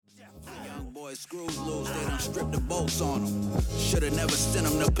his screws loose, they done stripped the bolts on him. Should've never sent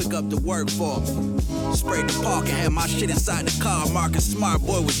him to pick up the work for me. Sprayed the park and had my shit inside the car. Marcus Smart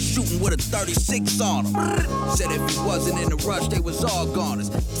boy was shooting with a 36 on him. Said if he wasn't in a rush, they was all goners.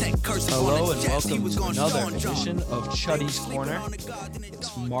 Hello and welcome to another edition of Chuddy's Corner.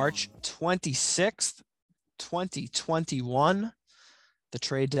 It's March 26th, 2021. The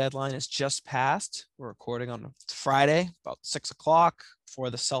trade deadline is just passed. We're recording on Friday, about 6 o'clock, before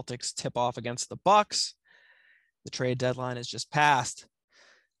the Celtics tip off against the Bucks. The trade deadline is just passed.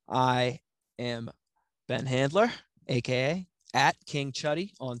 I am Ben Handler, aka at King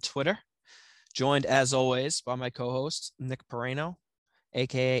Chuddy on Twitter, joined as always by my co-host Nick Perino,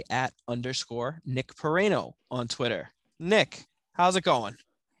 aka at _ Nick Perino on Twitter. Nick, how's it going?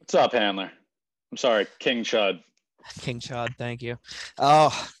 What's up, Handler? I'm sorry, King Chud. King Chud, thank you.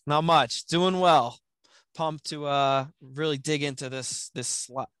 Oh, not much. Doing well. Pumped to really dig into this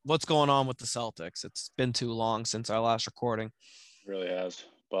what's going on with the Celtics. It's been too long since our last recording. It really has,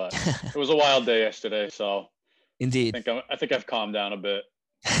 but it was a wild day yesterday, so indeed. I think I've calmed down a bit.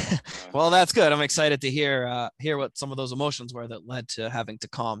 Well, that's good. I'm excited to hear what some of those emotions were that led to having to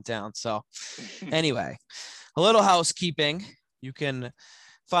calm down. So anyway, a little housekeeping. You can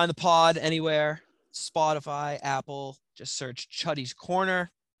find the pod anywhere. Spotify, Apple, just search Chuddy's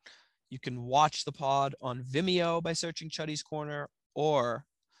Corner. You can watch the pod on Vimeo by searching Chuddy's Corner, or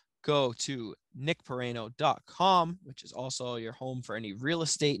go to nickperino.com, which is also your home for any real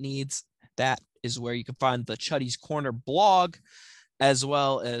estate needs. That is where you can find the Chuddy's Corner blog, as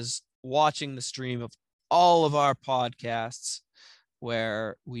well as watching the stream of all of our podcasts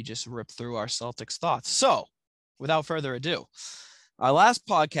where we just rip through our Celtics thoughts. So without further ado, our last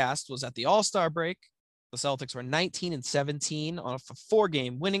podcast was at the All-Star break. The Celtics were 19-17 on a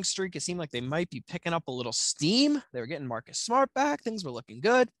 4-game winning streak. It seemed like they might be picking up a little steam. They were getting Marcus Smart back. Things were looking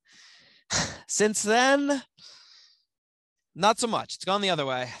good. Since then, not so much. It's gone the other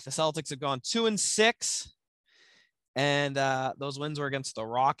way. The Celtics have gone 2-6, and those wins were against the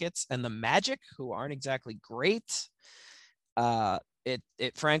Rockets and the Magic, who aren't exactly great.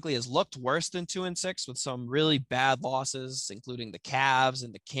 It frankly has looked worse than 2-6 with some really bad losses, including the Cavs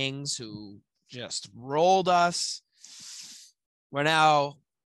and the Kings, who just rolled us. We're now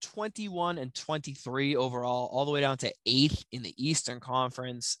 21-23 overall, all the way down to 8th in the Eastern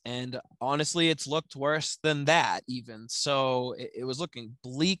Conference. And honestly, it's looked worse than that even. So it was looking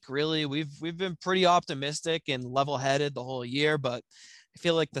bleak, really. We've been pretty optimistic and level-headed the whole year, but I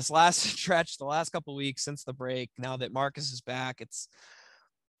feel like this last stretch, the last couple of weeks since the break, now that Marcus is back,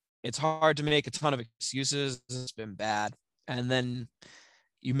 it's hard to make a ton of excuses. It's been bad. And then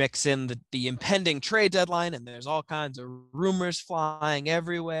you mix in the impending trade deadline, and there's all kinds of rumors flying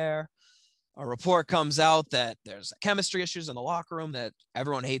everywhere. A report comes out that there's chemistry issues in the locker room, that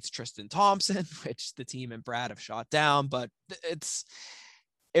everyone hates Tristan Thompson, which the team and Brad have shot down. But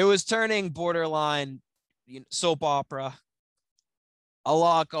it was turning borderline soap opera. A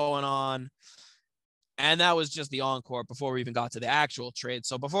lot going on. And that was just the encore before we even got to the actual trade.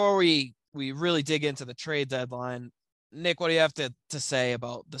 So before we really dig into the trade deadline, Nick, what do you have to say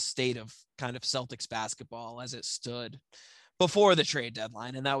about the state of kind of Celtics basketball as it stood before the trade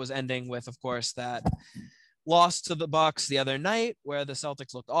deadline? And that was ending with, of course, that loss to the Bucks the other night, where the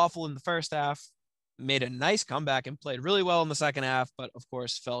Celtics looked awful in the first half, made a nice comeback and played really well in the second half, but of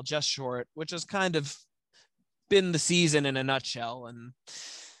course fell just short, which has kind of been the season in a nutshell. And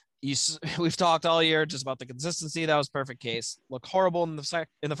we've talked all year just about the consistency. That was perfect case. Look horrible in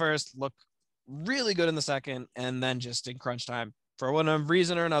the first, look really good in the second, and then just in crunch time, for one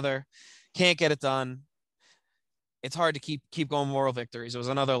reason or another, can't get it done. It's hard to keep going moral victories. It was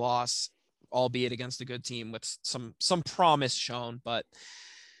another loss, albeit against a good team with some promise shown. But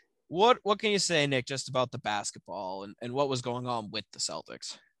what can you say, Nick, just about the basketball and what was going on with the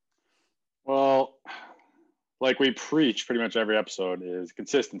Celtics? Well, like we preach pretty much every episode, is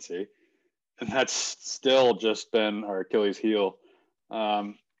consistency. And that's still just been our Achilles heel.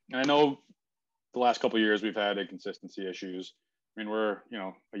 I know the last couple of years we've had inconsistency issues. I mean, we're,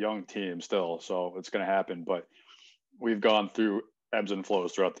 a young team still, so it's going to happen. But we've gone through ebbs and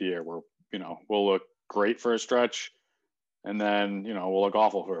flows throughout the year where, we'll look great for a stretch, and then, we'll look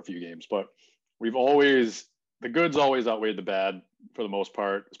awful for a few games. But the goods always outweighed the bad for the most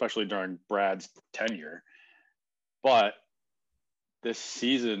part, especially during Brad's tenure. But this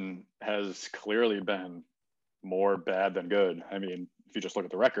season has clearly been more bad than good. I mean, if you just look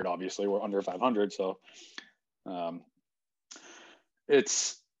at the record, obviously we're under 500. So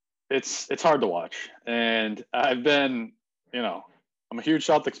it's hard to watch. And I've been, I'm a huge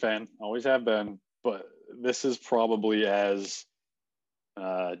Celtics fan, always have been, but this is probably as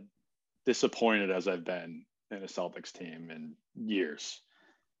disappointed as I've been in a Celtics team in years.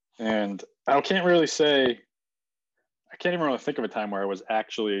 And I can't even really think of a time where I was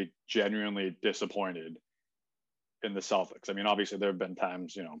actually genuinely disappointed in the Celtics. I mean, obviously there have been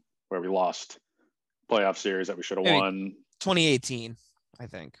times, where we lost playoff series that we should have won. 2018, I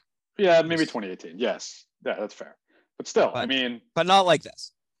think. Yeah, maybe 2018. Yes. Yeah, that's fair. But still, but not like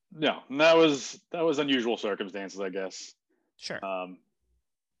this. No, that was unusual circumstances, I guess. Sure.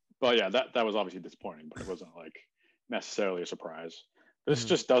 But yeah, that was obviously disappointing, but it wasn't like necessarily a surprise. This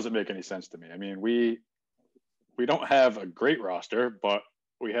just doesn't make any sense to me. I mean, we don't have a great roster, but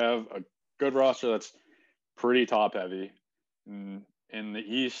we have a good roster that's pretty top heavy in the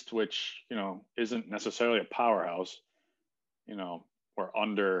East, which, isn't necessarily a powerhouse. We're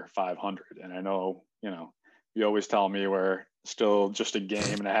under 500. And I know, you always tell me we're still just a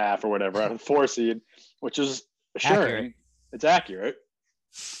game and a half or whatever out of the 4 seed, which is assuring. It's accurate.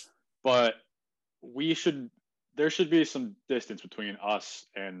 But there should be some distance between us,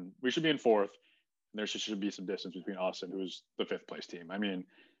 and we should be in 4th. And there should be some distance between us and who's the 5th place team. I mean,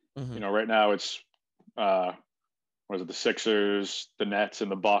 right now it's, the Sixers, the Nets,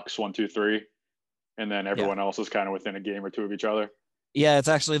 and the Bucks, 1, 2, 3. And then everyone else is kind of within a game or two of each other. Yeah, it's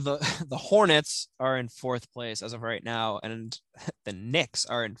actually the Hornets are in 4th place as of right now, and the Knicks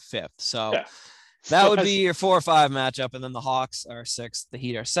are in 5th. So that would be your 4 or 5 matchup, and then the Hawks are 6th, the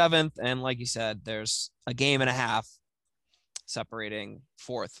Heat are 7th, and like you said, there's a game and a half separating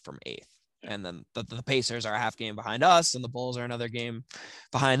 4th from 8th. And then the Pacers are a half game behind us, and the Bulls are another game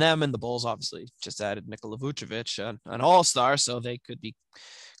behind them. And the Bulls obviously just added Nikola Vucevic, an all-star, so they could be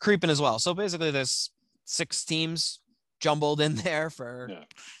creeping as well. So basically there's 6 teams jumbled in there for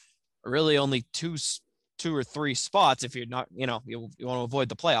really only two or three spots. If you're not, you want to avoid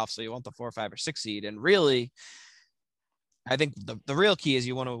the playoffs, so you want the 4, 5, or 6 seed. And really, I think the real key is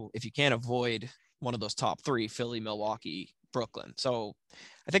if you can't avoid one of those top 3, Philly, Milwaukee, Brooklyn. So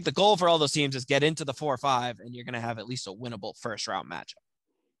I think the goal for all those teams is get into the 4 or 5, and you're going to have at least a winnable first round matchup.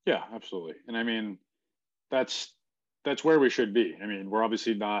 Yeah, absolutely. And I mean, that's where we should be. I mean, we're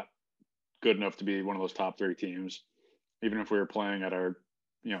obviously not good enough to be one of those top 3 teams. Even if we were playing at our,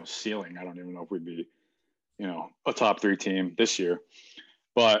 ceiling, I don't even know if we'd be, a top 3 team this year.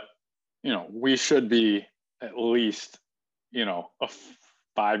 But, we should be at least,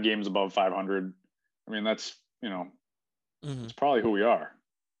 5 games above 500. I mean, that's, it's probably who we are.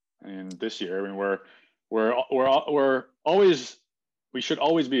 And this year, I mean, we should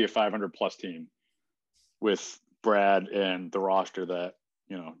always be a 500 plus team with Brad and the roster that,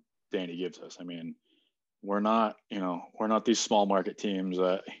 Danny gives us. I mean, we're not these small market teams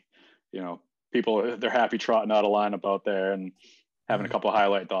that, people, they're happy trotting out a lineup out there and having a couple of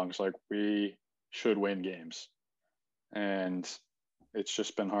highlight dunks. Like, we should win games. And it's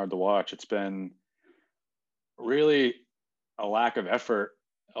just been hard to watch. It's been really a lack of effort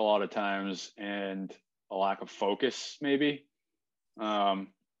a lot of times and a lack of focus maybe. And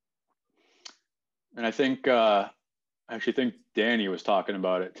I think, I actually think Danny was talking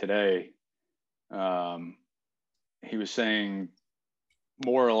about it today. He was saying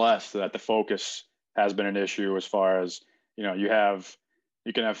more or less that the focus has been an issue as far as, you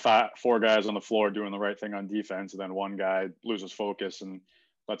can have 4 guys on the floor doing the right thing on defense, and then one guy loses focus and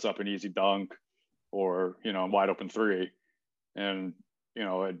lets up an easy dunk or, a wide open 3. And,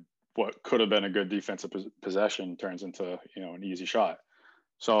 what could have been a good defensive possession turns into, an easy shot.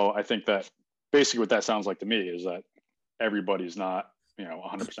 So I think that basically what that sounds like to me is that everybody's not,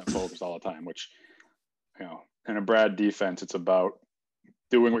 100% focused all the time, which, in a Brad defense, it's about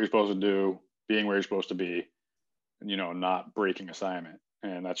doing what you're supposed to do, being where you're supposed to be, and, not breaking assignment.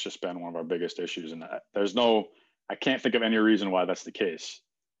 And that's just been one of our biggest issues. And I can't think of any reason why that's the case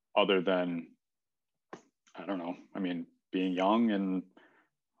other than, I don't know. I mean, being young and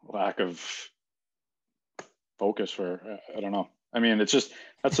lack of focus I don't know. I mean, it's just,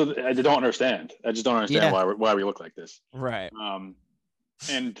 I don't understand. I just don't understand why we look like this. Right.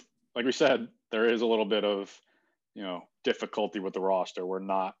 And like we said, there is a little bit of, difficulty with the roster. We're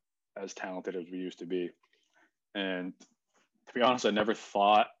not as talented as we used to be. And to be honest, I never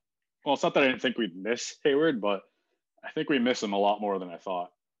thought, well, it's not that I didn't think we'd miss Hayward, but I think we miss him a lot more than I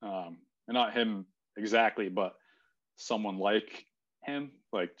thought. And not him exactly, but someone like him,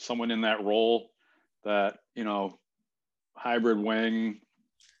 like someone in that role that, hybrid wing,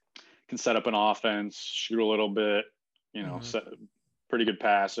 can set up an offense, shoot a little bit, pretty good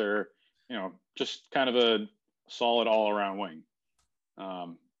passer, just kind of a solid all around wing.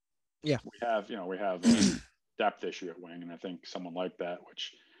 We have a depth issue at wing, and I think someone like that,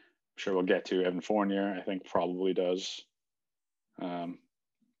 which I'm sure we'll get to, Evan Fournier, I think probably does.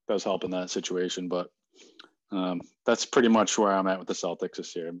 does help in that situation. But that's pretty much where I'm at with the Celtics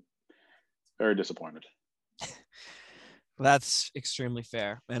this year. I'm very disappointed. That's extremely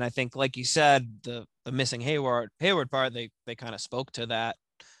fair. And I think, like you said, the missing Hayward part, they kind of spoke to that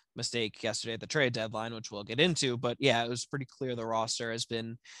mistake yesterday at the trade deadline, which we'll get into. But yeah, it was pretty clear the roster has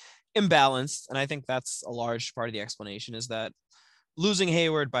been imbalanced. And I think that's a large part of the explanation, is that losing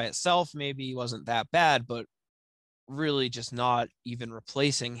Hayward by itself maybe wasn't that bad, but really just not even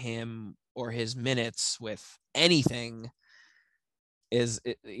replacing him or his minutes with anything is,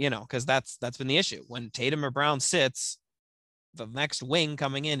 because that's been the issue. When Tatum or Brown sits, the next wing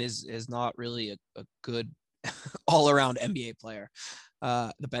coming in is not really a good all around NBA player.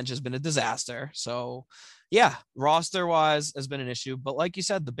 The bench has been a disaster. So yeah, roster wise has been an issue. But like you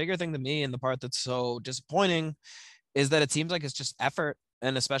said, the bigger thing to me, and the part that's so disappointing, is that it seems like it's just effort,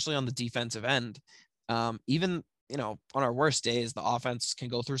 and especially on the defensive end. Even on our worst days, the offense can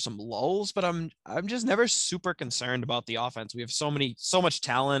go through some lulls, but I'm just never super concerned about the offense. We have so much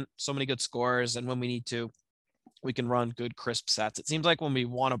talent, so many good scorers, and when we need to, we can run good, crisp sets. It seems like when we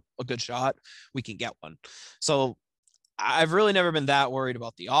want a good shot, we can get one. So I've really never been that worried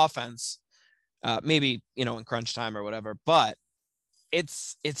about the offense. Maybe, in crunch time or whatever, but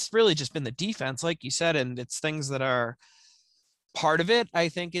it's really just been the defense, like you said, and it's things that are part of it, I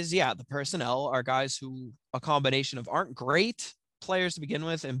think, is, the personnel are guys who a combination of aren't great players to begin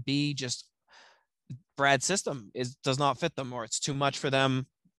with, and B, just Brad's system does not fit them, or it's too much for them.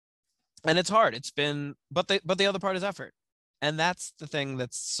 And it's hard. It's been, but the other part is effort. And that's the thing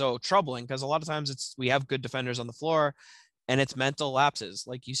that's so troubling, because a lot of times we have good defenders on the floor, and it's mental lapses.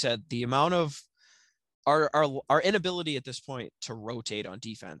 Like you said, the amount of our inability at this point to rotate on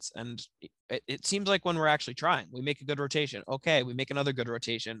defense. And it seems like when we're actually trying, we make a good rotation. Okay. We make another good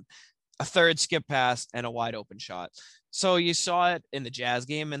rotation, a third skip pass, and a wide open shot. So you saw it in the Jazz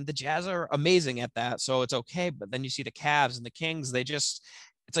game, and the Jazz are amazing at that. So it's okay. But then you see the Cavs and the Kings,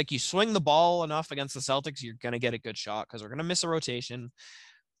 it's like you swing the ball enough against the Celtics, you're going to get a good shot, because we're going to miss a rotation.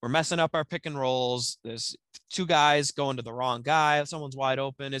 We're messing up our pick and rolls. There's two guys going to the wrong guy. Someone's wide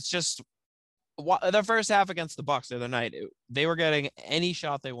open. It's just the first half against the Bucks the other night. They were getting any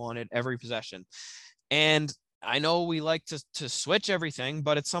shot they wanted every possession. And I know we like to switch everything,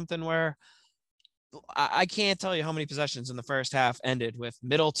 but it's something where I can't tell you how many possessions in the first half ended with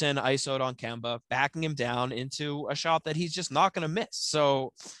Middleton ISO'd on Kemba, backing him down into a shot that he's just not going to miss.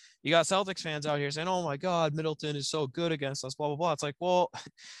 So you got Celtics fans out here saying, oh my God, Middleton is so good against us, blah, blah, blah. It's like, well,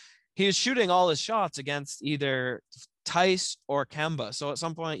 he was shooting all his shots against either Tice or Kemba. So at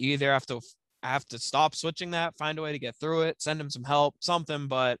some point you either have to stop switching that, find a way to get through it, send him some help, something.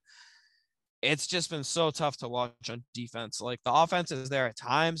 But it's just been so tough to watch on defense. Like, the offense is there at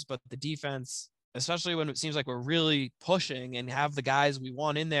times, but the defense, especially when it seems like we're really pushing and have the guys we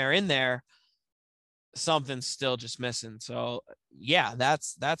want in there, something's still just missing. So yeah,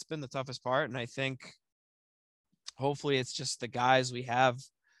 that's been the toughest part. And I think hopefully it's just the guys we have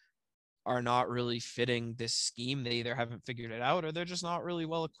are not really fitting this scheme. They either haven't figured it out, or they're just not really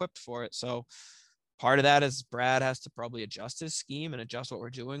well equipped for it. So part of that is Brad has to probably adjust his scheme and adjust what we're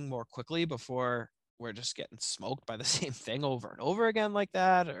doing more quickly before we're just getting smoked by the same thing over and over again like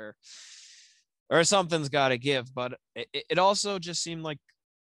that, or something's got to give. But it also just seemed like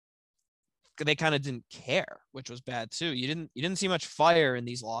they kind of didn't care, which was bad too. You didn't see much fire in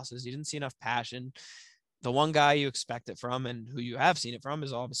these losses. You didn't see enough passion. The one guy you expect it from, and who you have seen it from,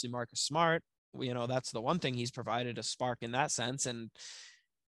 is obviously Marcus Smart. That's the one thing he's provided, a spark in that sense. And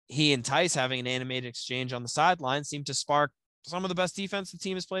he and Tice having an animated exchange on the sideline seemed to spark some of the best defense the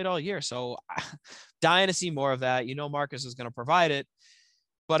team has played all year. So dying to see more of that. Marcus is going to provide it,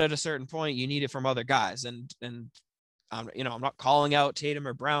 but at a certain point you need it from other guys. And I'm not calling out Tatum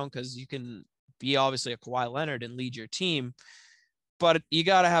or Brown, because you can be obviously a Kawhi Leonard and lead your team, but you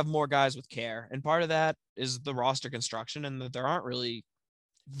got to have more guys with care. And part of that is the roster construction, and that there aren't really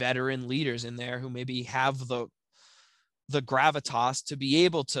veteran leaders in there who maybe have the gravitas to be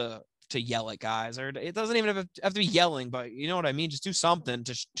able to yell at guys. Or it doesn't even have to be yelling, but you know what I mean? Just do something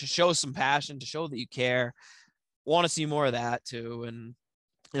to show some passion, to show that you care. Want to see more of that too. And,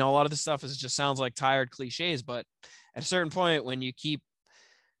 a lot of this stuff just sounds like tired cliches, but at a certain point, when you keep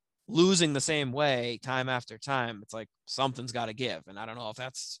losing the same way time after time, it's like something's got to give. And I don't know if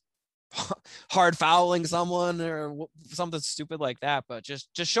that's hard fouling someone or something stupid like that, but just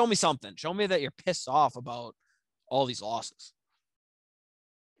show me something. Show me that you're pissed off about all these losses.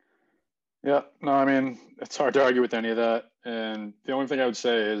 Yeah, no, I mean, it's hard to argue with any of that. And the only thing I would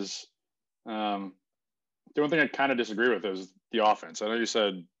say is, the only thing I kind of disagree with is the offense. I know you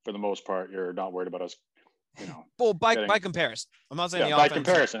said for the most part you're not worried about us Well, by getting, comparison, I'm not saying yeah, the by offense.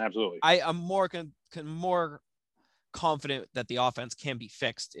 comparison, absolutely. I'm more more confident that the offense can be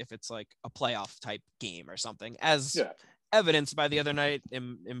fixed if it's like a playoff type game or something, as evidenced by the other night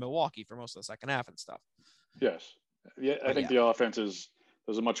in Milwaukee for most of the second half and stuff. Yes. Yeah, I think the offense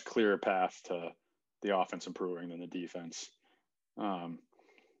there's a much clearer path to the offense improving than the defense.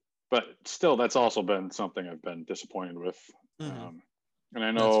 But still, that's also been something I've been disappointed with. And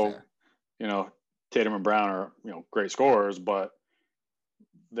I know, Tatum and Brown are, great scorers, but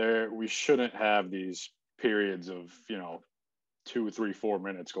we shouldn't have these periods of, 2, 3, 4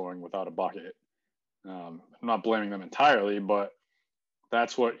 minutes going without a bucket. I'm not blaming them entirely, but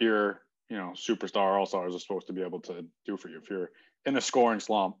that's what your, superstar all-stars are supposed to be able to do for you. If you're in a scoring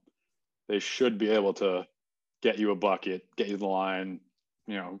slump, they should be able to get you a bucket, get you the line,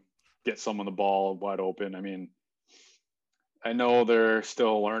 get someone the ball wide open. I mean, I know they're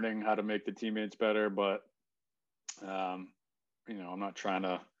still learning how to make the teammates better, but, I'm not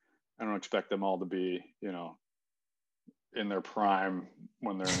I don't expect them all to be, in their prime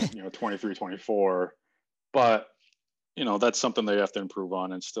when they're, 23, 24. But, that's something they have to improve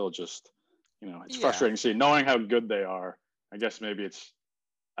on, and still just, it's frustrating to see, knowing how good they are. I guess maybe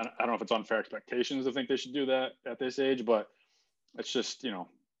I don't know if it's unfair expectations to think they should do that at this age, but it's just,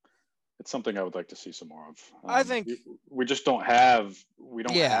 it's something I would like to see some more of. I think we just don't have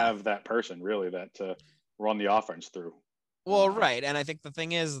that person really that to run the offense through. Well, right. And I think the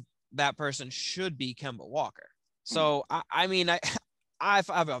thing is that person should be Kemba Walker. So, I mean, I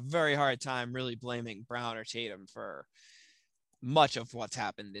have a very hard time really blaming Brown or Tatum for much of what's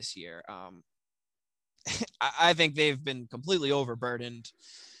happened this year. I think they've been completely overburdened.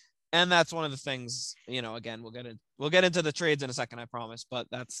 And that's one of the things, again, we'll get into the trades in a second, I promise, but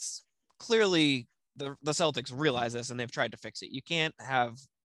that's clearly the Celtics realize this and they've tried to fix it. You can't have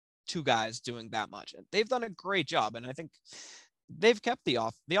two guys doing that much. And they've done a great job. And I think they've kept the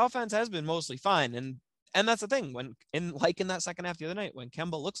offense has been mostly fine. And that's the thing, when in that second half the other night, when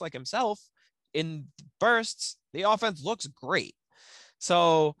Kemba looks like himself in bursts, the offense looks great.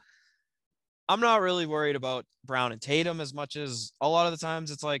 So I'm not really worried about Brown and Tatum as much as a lot of the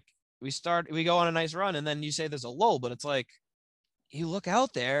times it's like we go on a nice run and then you say there's a lull, but it's like you look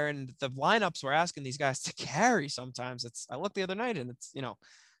out there and the lineups we're asking these guys to carry sometimes. I looked the other night and it's,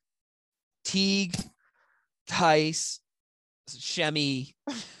 Teague, Tice, Shemi,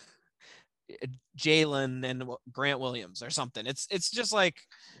 Jalen, and Grant Williams or something. It's just like,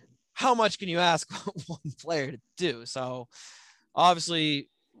 how much can you ask one player to do? So obviously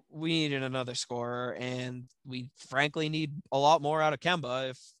we needed another scorer, and we frankly need a lot more out of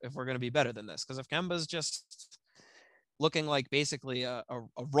Kemba if we're going to be better than this. Because if Kemba's just looking like basically a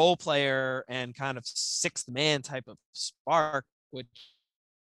role player and kind of sixth man type of spark, which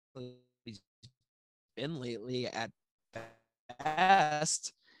he's been lately at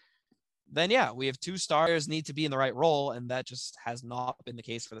best, then yeah, we have two stars need to be in the right role, and that just has not been the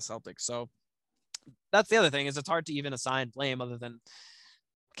case for the Celtics. So that's the other thing, is it's hard to even assign blame other than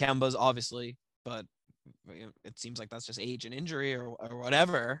Kemba's obviously, but it seems like that's just age and injury or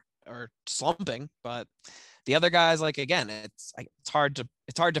whatever, or slumping. But the other guys, like, again, it's hard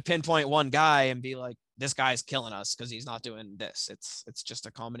to pinpoint one guy and be like, this guy's killing us because he's not doing this. It's just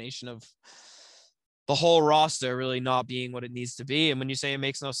a combination of the whole roster really not being what it needs to be. And when you say it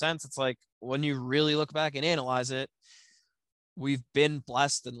makes no sense, it's like, when you really look back and analyze it, we've been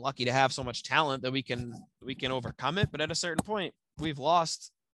blessed and lucky to have so much talent that we can overcome it. But at a certain point, we've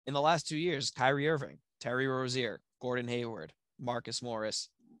lost in the last 2 years Kyrie Irving, Terry Rozier, Gordon Hayward, Marcus Morris,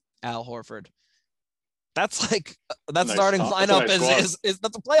 Al Horford. That's nice starting lineup nice is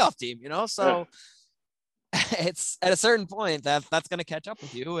that's a playoff team, So it's at a certain point that's going to catch up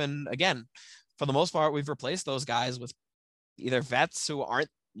with you. And again, for the most part, we've replaced those guys with either vets who aren't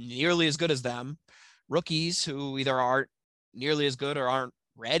nearly as good as them, rookies who either aren't nearly as good or aren't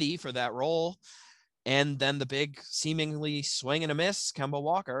ready for that role, and then the big seemingly swing and a miss Kemba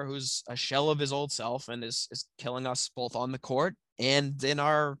Walker, who's a shell of his old self and is killing us both on the court and in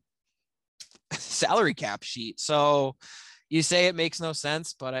our salary cap sheet. So you say it makes no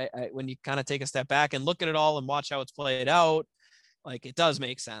sense, but I when you kind of take a step back and look at it all and watch how it's played out, like, it does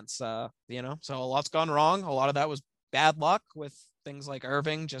make sense. So a lot's gone wrong. A lot of that was bad luck with things like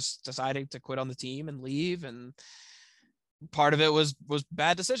Irving just deciding to quit on the team and leave, and part of it was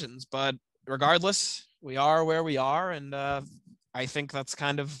bad decisions. But regardless, we are where we are, and I think that's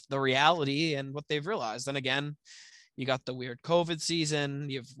kind of the reality and what they've realized. And again, you got the weird COVID season.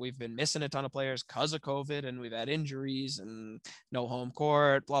 We've been missing a ton of players because of COVID, and we've had injuries and no home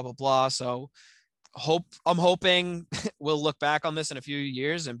court, blah blah blah. So I'm hoping we'll look back on this in a few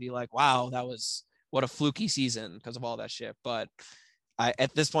years and be like, wow, that was what a fluky season because of all that shit. But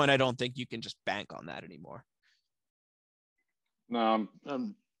at this point, I don't think you can just bank on that anymore. No,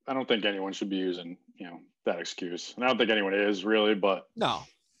 I don't think anyone should be using, that excuse. And I don't think anyone is really, but no,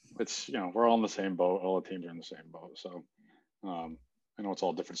 it's, we're all in the same boat. All the teams are in the same boat. So I know it's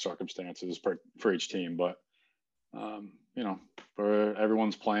all different circumstances for each team, but for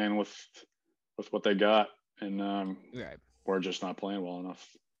everyone's playing with what they got, and right. We're just not playing well enough.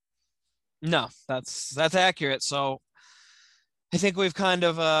 No, that's accurate. So I think we've kind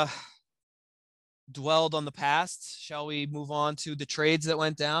of dwelled on the past. Shall we move on to the trades that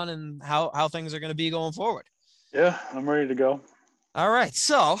went down and how things are going to be going forward? Yeah, I'm ready to go. All right.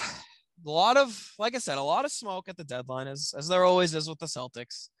 So like I said, a lot of smoke at the deadline, as there always is with the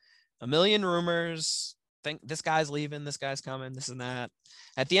Celtics. A million rumors. Think this guy's leaving, this guy's coming, this and that.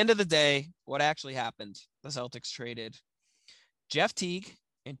 At the end of the day, what actually happened? The Celtics traded Jeff Teague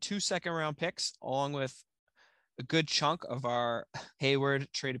and 2 second-round picks, along with a good chunk of our Hayward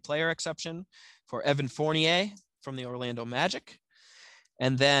traded player exception for Evan Fournier from the Orlando Magic.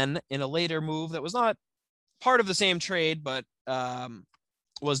 And then in a later move that was not part of the same trade, but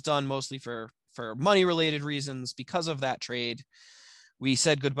was done mostly for money-related reasons because of that trade, we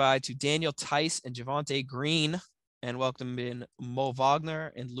said goodbye to Daniel Theis and Javonte Green and welcomed in Mo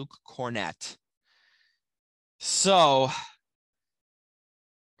Wagner and Luke Cornett. So,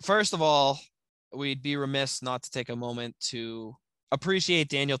 first of all, we'd be remiss not to take a moment to appreciate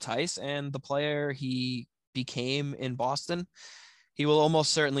Daniel Theis and the player he became in Boston. He will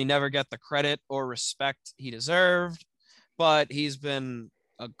almost certainly never get the credit or respect he deserved, but he's been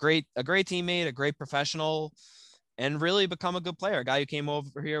a great teammate, a great professional, and really become a good player. A guy who came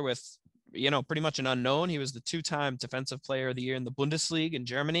over here with, pretty much an unknown. He was the 2-time defensive player of the year in the Bundesliga in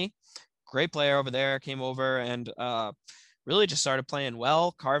Germany. Great player over there, came over and really just started playing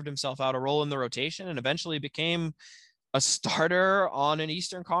well, carved himself out a role in the rotation, and eventually became a starter on an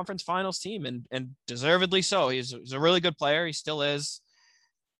Eastern Conference Finals team, and deservedly so. He's a really good player. He still is.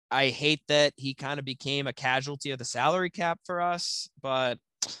 I hate that he kind of became a casualty of the salary cap for us, but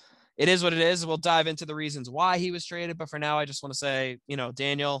it is what it is. We'll dive into the reasons why he was traded. But for now, I just want to say,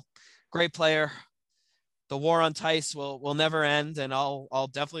 Daniel, great player. The war on Theis will never end, and I'll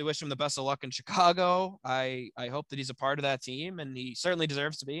definitely wish him the best of luck in Chicago. I hope that he's a part of that team, and he certainly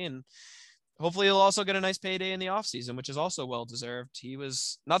deserves to be. And hopefully he'll also get a nice payday in the offseason, which is also well-deserved. He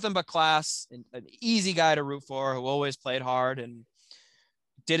was nothing but class, and an easy guy to root for, who always played hard and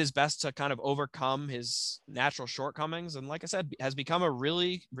did his best to kind of overcome his natural shortcomings. And like I said, has become a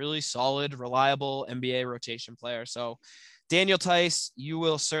really, really solid, reliable NBA rotation player. So Daniel Theis, you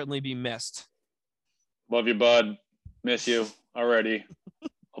will certainly be missed. Love you, bud. Miss you already.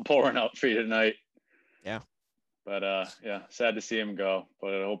 I'm pouring out for you tonight. Yeah. But sad to see him go.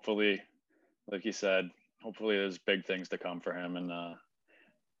 But hopefully, like you said, hopefully there's big things to come for him, and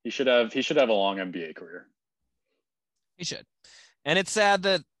he should have a long NBA career. He should. And it's sad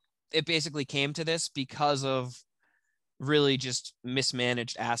that it basically came to this because of really just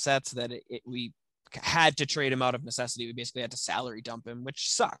mismanaged assets, that we had to trade him out of necessity. We basically had to salary dump him,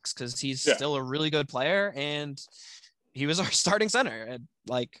 which sucks because he's still a really good player and he was our starting center. And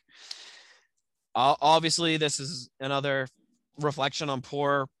obviously this is another reflection on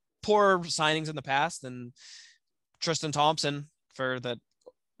poor signings in the past, and Tristan Thompson for the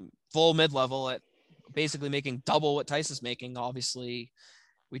full mid-level at basically making double what Theis is making. Obviously,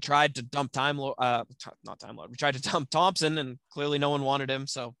 we tried to dump we tried to dump Thompson, and clearly no one wanted him,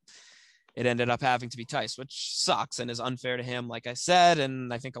 so it ended up having to be Theis, which sucks and is unfair to him, like I said,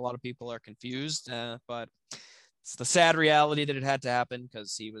 and I think a lot of people are confused, but it's the sad reality that it had to happen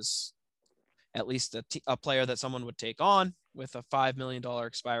because he was at least a player that someone would take on with a $5 million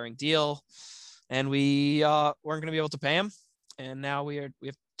expiring deal, and we weren't going to be able to pay him, and now we have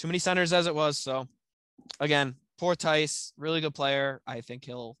too many centers as it was. So again, poor Theis, really good player. I think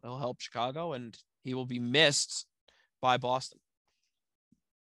he'll help Chicago, and he will be missed by Boston.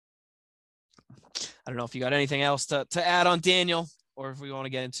 I don't know if you got anything else to add on Daniel, or if we want to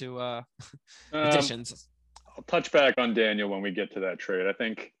get into additions. I'll touch back on Daniel when we get to that trade.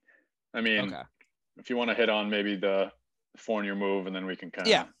 Okay. If you want to hit on maybe the Fournier move, and then we can kind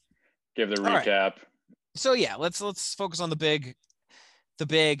of give the recap. Right. So let's focus on the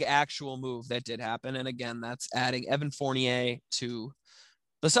big actual move that did happen. And again, that's adding Evan Fournier to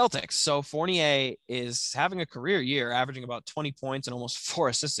the Celtics. So Fournier is having a career year, averaging about 20 points and almost 4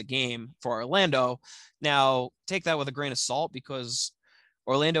 assists a game for Orlando. Now, take that with a grain of salt, because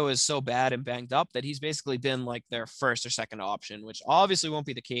Orlando is so bad and banged up that he's basically been like their first or second option, which obviously won't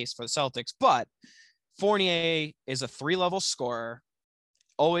be the case for the Celtics. But Fournier is a 3-level scorer,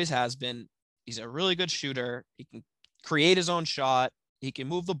 always has been, He's a really good shooter. He can create his own shot. He can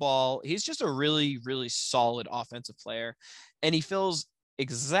move the ball. He's just a really, really solid offensive player. And he fills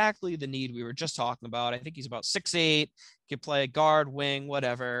exactly the need we were just talking about. I think he's about 6'8", can play guard, wing,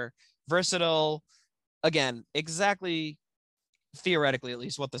 whatever. Versatile. Again, exactly, theoretically at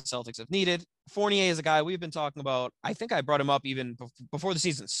least, what the Celtics have needed. Fournier is a guy we've been talking about. I think I brought him up even before the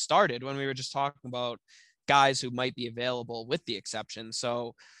season started when we were just talking about guys who might be available with the exception.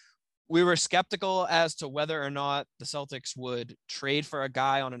 So we were skeptical as to whether or not the Celtics would trade for a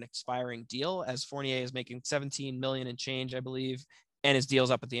guy on an expiring deal, as Fournier is making 17 million and change, I believe, and his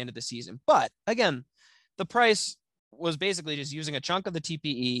deal's up at the end of the season. But again, the price was basically just using a chunk of the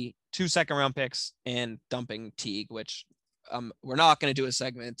TPE, 2 second-round picks, and dumping Teague, which we're not going to do a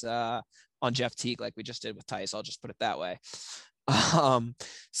segment on Jeff Teague like we just did with Tice. I'll just put it that way.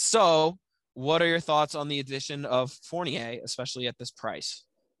 So what are your thoughts on the addition of Fournier, especially at this price?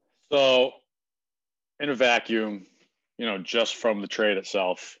 So in a vacuum, just from the trade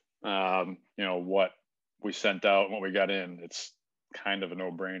itself, what we sent out and what we got in, it's kind of a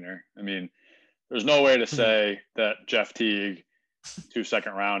no-brainer. I mean, there's no way to say that Jeff Teague, 2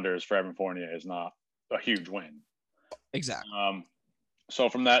 second rounders for Evan Fournier is not a huge win. Exactly. So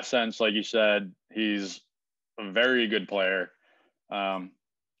from that sense, like you said, he's a very good player.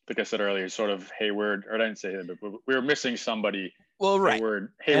 Like I said earlier, sort of Hayward, or I didn't say that, but we were missing somebody. Well, right.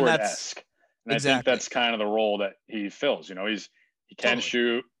 Hayward-esque. And exactly. I think that's kind of the role that he fills. He can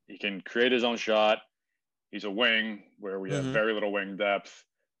shoot, he can create his own shot. He's a wing where we have very little wing depth.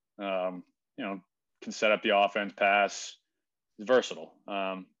 Can set up the offense, pass. He's versatile.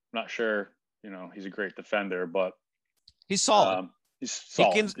 Not sure, he's a great defender, but he's solid. He's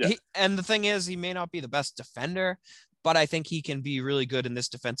solid. And the thing is, he may not be the best defender, but I think he can be really good in this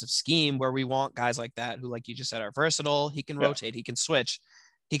defensive scheme where we want guys like that who, like you just said, are versatile. He can rotate. He can switch.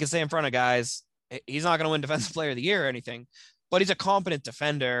 He can stay in front of guys. He's not going to win Defensive Player of the Year or anything, but he's a competent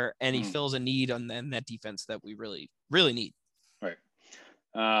defender, and he fills a need on that defense that we really, really need. Right.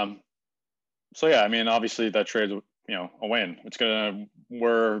 So, yeah, I mean, obviously that trade's, a win.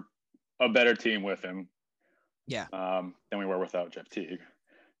 We're a better team with him. Yeah. Than we were without Jeff Teague.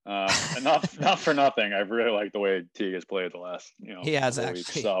 And not for nothing. I really like the way Teague has played the last, he has actually.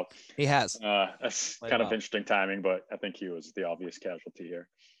 Weeks, so he has. That's kind of interesting timing, but I think he was the obvious casualty here.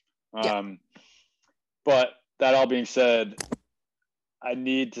 But that all being said, I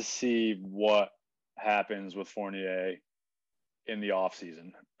need to see what happens with Fournier in the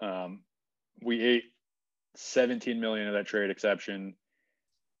offseason. We ate 17 million of that trade exception,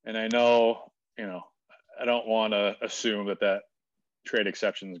 and I know, I don't want to assume that trade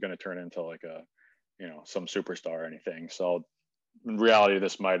exception is going to turn into like some superstar or anything. So in reality,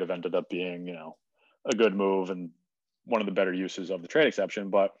 this might have ended up being, a good move and one of the better uses of the trade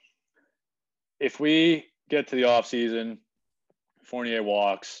exception. But if we get to the off season, Fournier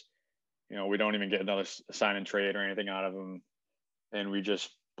walks, we don't even get another sign and trade or anything out of him, and we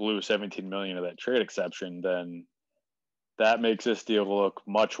just blew 17 million of that trade exception, then that makes this deal look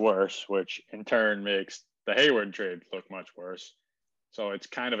much worse, which in turn makes the Hayward trade look much worse. So it's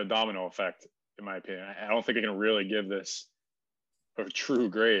kind of a domino effect, in my opinion. I don't think I can really give this a true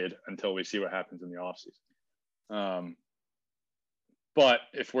grade until we see what happens in the offseason. But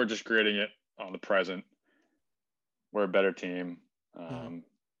if we're just grading it on the present, we're a better team.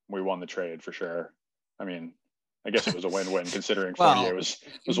 We won the trade for sure. I mean, I guess it was a win-win considering Fournier was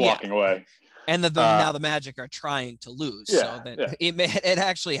walking away. And now the Magic are trying to lose, it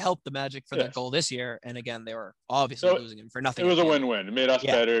actually helped the Magic for their goal this year. And again, they were obviously losing him for nothing. It was a win-win. It made us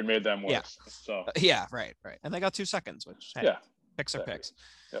better. It made them worse. Yeah. So right. And they got 2 seconds, which picks are picks.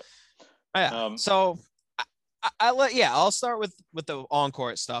 Yep. So I'll start with the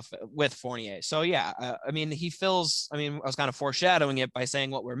on-court stuff with Fournier. So I mean, he fills. I mean, I was kind of foreshadowing it by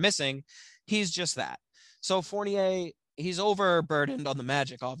saying what we're missing. He's just that. So Fournier, he's overburdened on the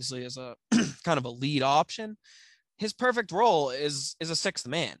Magic, obviously, as a kind of a lead option. His perfect role is a sixth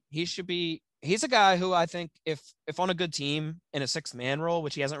man. He's a guy who I think if on a good team in a sixth man role,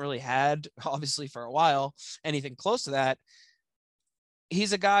 which he hasn't really had, obviously, for a while, anything close to that,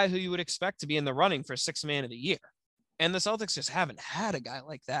 he's a guy who you would expect to be in the running for sixth man of the year. And the Celtics just haven't had a guy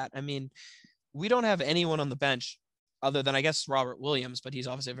like that. I mean, we don't have anyone on the bench other than, I guess, Robert Williams, but he's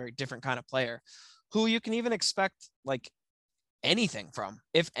obviously a very different kind of player who you can even expect like anything from.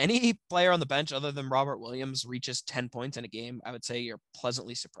 If any player on the bench other than Robert Williams reaches 10 points in a game, I would say you're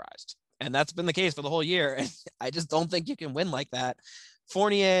pleasantly surprised. And that's been the case for the whole year. And I just don't think you can win like that.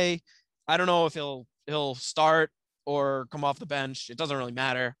 Fournier, I don't know if he'll start or come off the bench. It doesn't really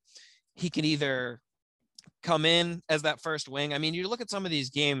matter. He can either come in as that first wing. I mean, you look at some of these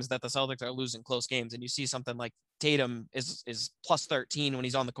games that the Celtics are losing close games, and you see something like Tatum is plus 13 when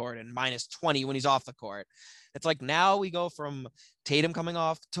he's on the court and minus 20 when he's off the court. It's like now we go from Tatum coming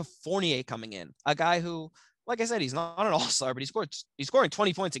off to Fournier coming in, a guy who, like I said, he's not an all-star, but he's scoring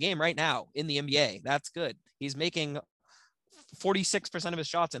 20 points a game right now in the NBA. That's good. He's making 46% of his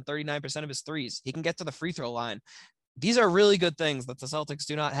shots and 39% of his threes. He can get to the free throw line. These are really good things that the Celtics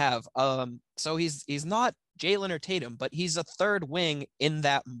do not have. So he's not Jaylen or Tatum, but he's a third wing in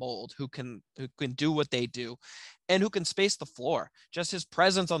that mold who can do what they do and who can space the floor. Just his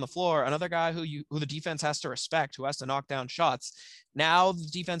presence on the floor, another guy who the defense has to respect, who has to knock down shots. Now the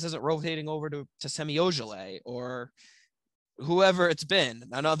defense isn't rotating over to Semi Ojeleye or whoever it's been,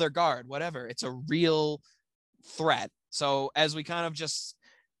 another guard, whatever. It's a real threat. So as we kind of just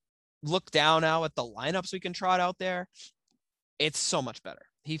look down now at the lineups we can trot out there, it's so much better.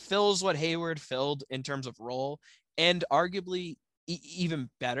 He fills what Hayward filled in terms of role, and arguably even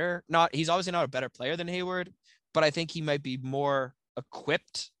better. He's obviously not a better player than Hayward, but I think he might be more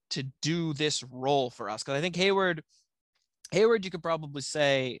equipped to do this role for us. Because I think Hayward, you could probably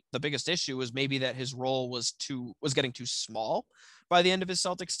say the biggest issue was maybe that his role was getting too small by the end of his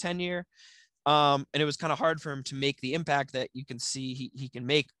Celtics tenure. And it was kind of hard for him to make the impact that you can see he can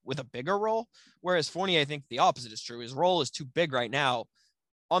make with a bigger role. Whereas Fournier, I think the opposite is true. His role is too big right now.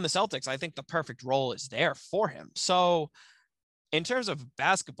 On the Celtics, I think the perfect role is there for him. So in terms of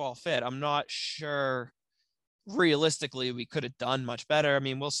basketball fit, I'm not sure realistically we could have done much better. I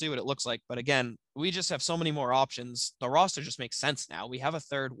mean, we'll see what it looks like. But again, we just have so many more options. The roster just makes sense now. We have a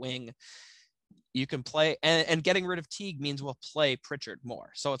third wing. You can play, and getting rid of Teague means we'll play Pritchard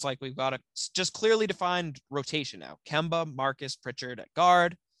more. So it's like we've got a just clearly defined rotation now. Kemba, Marcus, Pritchard at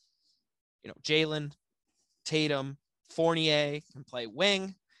guard. Jaylen, Tatum, Fournier can play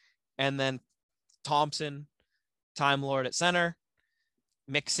wing, and then Thompson, Time Lord at center.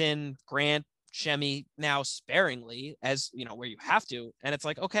 Mix in Grant, Shemi now sparingly as where you have to, and it's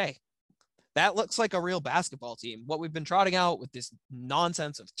like, okay, that looks like a real basketball team. What we've been trotting out with this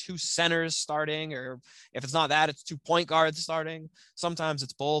nonsense of two centers starting, or if it's not that, it's 2 point guards starting. Sometimes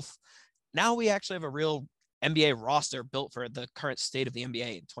it's both. Now we actually have a real NBA roster built for the current state of the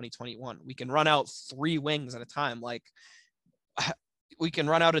NBA in 2021. We can run out 3 wings at a time. Like we can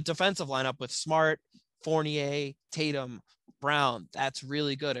run out a defensive lineup with Smart, Fournier, Tatum, Brown. That's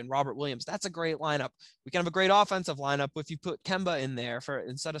really good. And Robert Williams, that's a great lineup. We can have a great offensive lineup if you put Kemba in there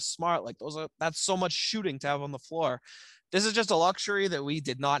instead of Smart. Like that's so much shooting to have on the floor. This is just a luxury that we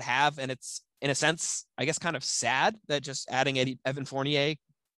did not have. And it's, in a sense, I guess, kind of sad that just adding Evan Fournier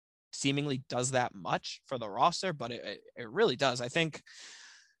seemingly does that much for the roster, but it really does. I think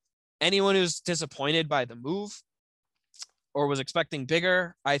anyone who's disappointed by the move or was expecting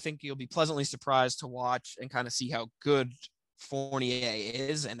bigger, I think you'll be pleasantly surprised to watch and kind of see how good Fournier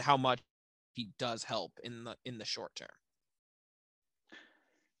is and how much he does help in the short term.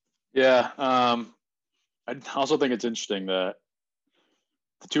 Yeah. I also think it's interesting that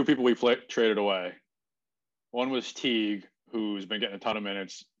the 2 people we traded away, one was Teague, who's been getting a ton of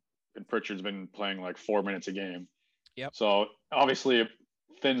minutes, and Pritchard's been playing like 4 minutes a game. Yep. So obviously it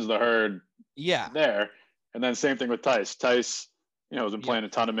thins the herd. Yeah. There. And then same thing with Tice. Tice, has been playing a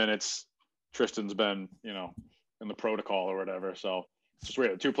ton of minutes. Tristan's been, in the protocol or whatever. So it's just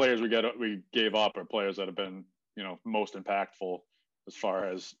weird. The 2 players we gave up are players that have been, most impactful as far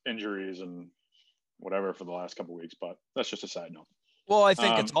as injuries and whatever for the last couple of weeks. But that's just a side note. Well, I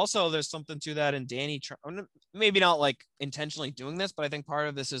think it's also, there's something to that in Danny, maybe not like intentionally doing this, but I think part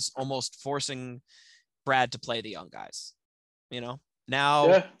of this is almost forcing Brad to play the young guys. Now.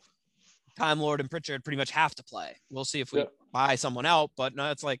 Yeah. Time Lord and Pritchard pretty much have to play. We'll see if we buy someone out, but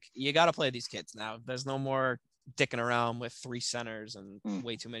no, it's like you got to play these kids now. There's no more dicking around with 3 centers and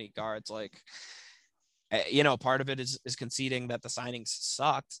way too many guards. Like, part of it is conceding that the signings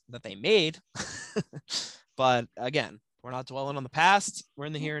sucked that they made. But again, we're not dwelling on the past. We're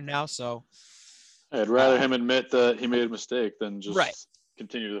in the here and now. So I'd rather him admit that he made a mistake than just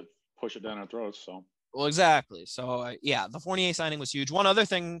continue to push it down our throats. So. Well, exactly. So the Fournier signing was huge. One other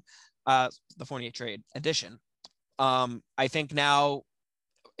thing, the Fournier trade addition. I think now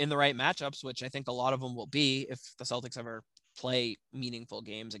in the right matchups, which I think a lot of them will be if the Celtics ever play meaningful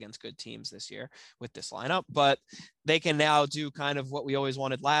games against good teams this year with this lineup, but they can now do kind of what we always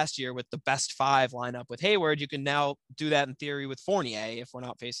wanted last year with the best 5 lineup with Hayward. You can now do that in theory with Fournier. If we're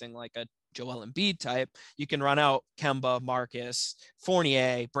not facing like a Joel Embiid type, you can run out Kemba, Marcus,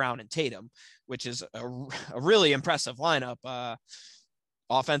 Fournier, Brown, and Tatum, which is a really impressive lineup,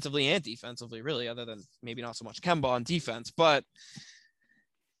 offensively and defensively, really, other than maybe not so much Kemba on defense. But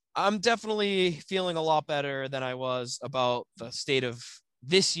I'm definitely feeling a lot better than I was about the state of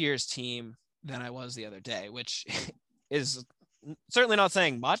this year's team than I was the other day, which is certainly not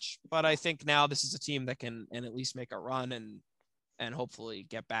saying much, but I think now this is a team that can and at least make a run and hopefully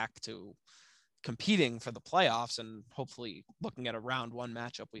get back to competing for the playoffs and hopefully looking at a round one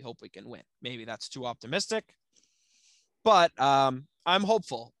matchup we hope we can win. Maybe that's too optimistic, but I'm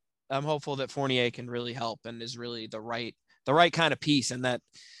hopeful. I'm hopeful that Fournier can really help and is really the right kind of piece, and that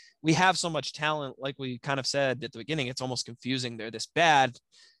we have so much talent. Like we kind of said at the beginning, it's almost confusing. They're this bad.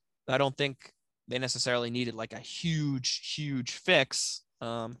 I don't think they necessarily needed like a huge fix.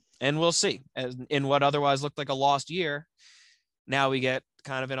 And we'll see. As in what otherwise looked like a lost year, now we get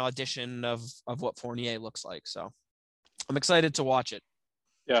kind of an audition of what Fournier looks like. So I'm excited to watch it.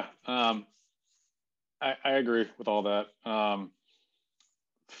 Yeah, I agree with all that.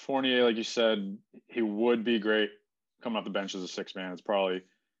 Fournier, like you said, he would be great coming off the bench as a six man. It's probably,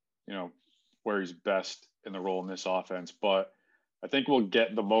 where he's best in the role in this offense. But I think we'll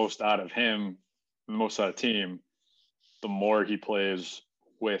get the most out of him, the most out of team, the more he plays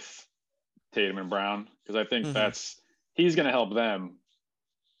with Tatum and Brown, because I think he's going to help them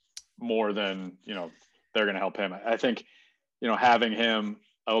more than they're going to help him. I think having him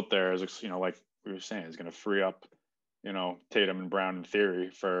out there is like we were saying is going to free up Tatum and Brown in theory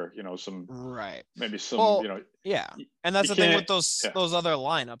for some maybe some yeah, and that's the thing with those other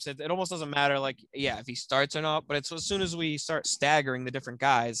lineups. It almost doesn't matter if he starts or not, but it's as soon as we start staggering the different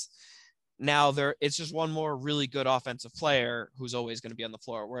guys, now it's just one more really good offensive player who's always going to be on the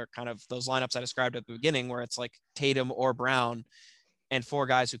floor. Where kind of those lineups I described at the beginning, where it's like Tatum or Brown and four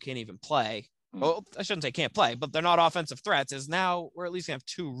guys who can't even play. Well, I shouldn't say can't play, but they're not offensive threats. Is now we're at least gonna have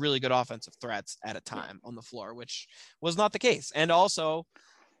two really good offensive threats at a time on the floor, which was not the case. And also,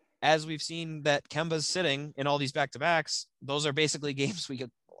 as we've seen that Kemba's sitting in all these back-to-backs, those are basically games we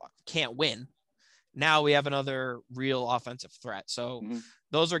can't win. Now we have another real offensive threat. So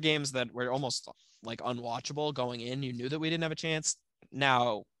those are games that were almost like unwatchable going in. You knew that we didn't have a chance.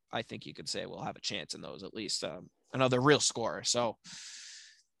 Now I think you could say we'll have a chance in those at least. Another real scorer. So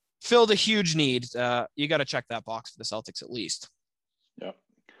filled a huge need. You got to check that box for the Celtics at least. Yeah.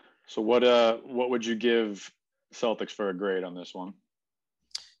 So what would you give Celtics for a grade on this one?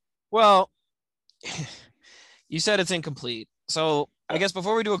 Well, you said it's incomplete. So I guess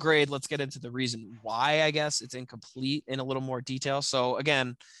before we do a grade, let's get into the reason why I guess it's incomplete in a little more detail. So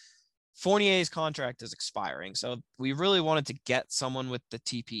again, Fournier's contract is expiring. So we really wanted to get someone with the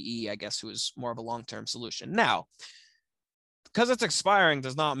TPE, I guess, who is more of a long-term solution. Now, because it's expiring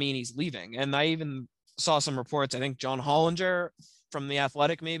does not mean he's leaving. And I even saw some reports. I think John Hollinger from The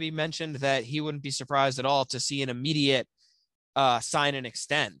Athletic maybe mentioned that he wouldn't be surprised at all to see an immediate sign and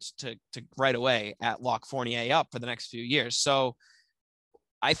extend to right away lock Fournier up for the next few years. So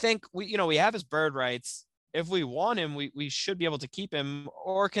I think we have his bird rights. If we want him, we should be able to keep him,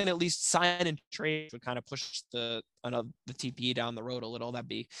 or can at least sign and trade, would kind of push the TPE down the road a little. That'd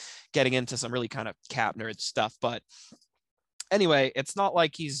be getting into some really kind of cap nerd stuff. But anyway, it's not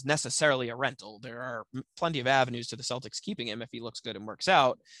like he's necessarily a rental. There are plenty of avenues to the Celtics keeping him if he looks good and works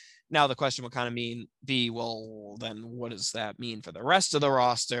out. Now the question would kind of well, then what does that mean for the rest of the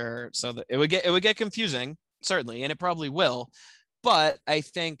roster? So that it would get confusing, certainly, and it probably will. But I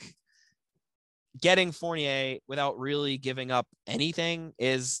think getting Fournier without really giving up anything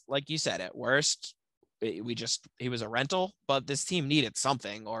is, like you said, at worst, he was a rental, but this team needed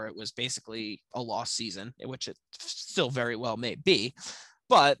something, or it was basically a lost season, which it still very well may be.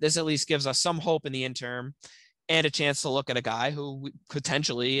 But this at least gives us some hope in the interim and a chance to look at a guy who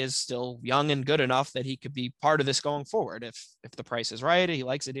potentially is still young and good enough that he could be part of this going forward. If the price is right, he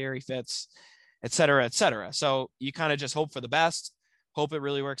likes it here, he fits, et cetera, et cetera. So you kind of just hope for the best, hope it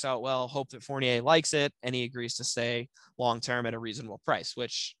really works out well, hope that Fournier likes it and he agrees to stay long-term at a reasonable price,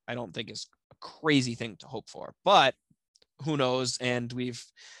 which I don't think is a crazy thing to hope for, but who knows? And we've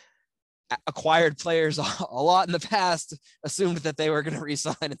acquired players a lot in the past, assumed that they were going to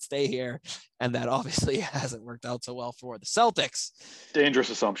resign and stay here, and that obviously hasn't worked out so well for the Celtics. Dangerous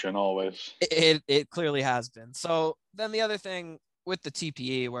assumption always. It clearly has been. So then the other thing with the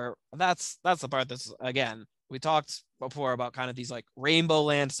TPE, where that's the part that's, again, we talked before about kind of these like Rainbow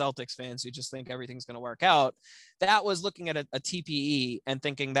Land Celtics fans who just think everything's going to work out. That was looking at a TPE and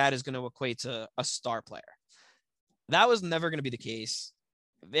thinking that is going to equate to a star player. That was never going to be the case.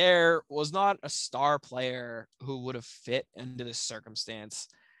 There was not a star player who would have fit into this circumstance.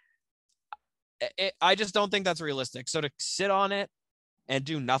 I just don't think that's realistic. So to sit on it and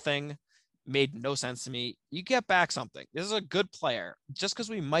do nothing made no sense to me. You get back something. This is a good player. Just because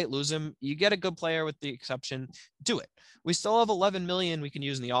we might lose him, you get a good player with the exception, do it. We still have 11 million we can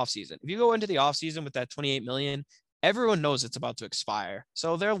use in the offseason. If you go into the offseason with that 28 million, everyone knows it's about to expire.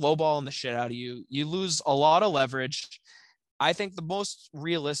 So they're lowballing the shit out of you. You lose a lot of leverage. I think the most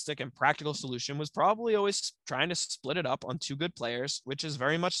realistic and practical solution was probably always trying to split it up on two good players, which is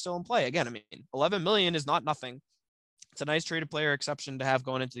very much still in play. Again, I mean, 11 million is not nothing. It's a nice traded player exception to have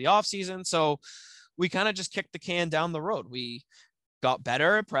going into the offseason. So we kind of just kicked the can down the road. We got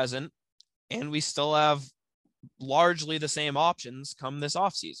better at present, and we still have largely the same options come this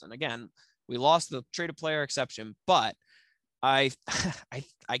offseason. Again, we lost the traded player exception, but I,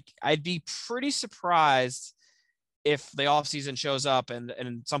 I'd be pretty surprised if the offseason shows up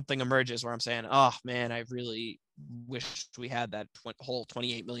and something emerges where I'm saying, oh man, I really wish we had that whole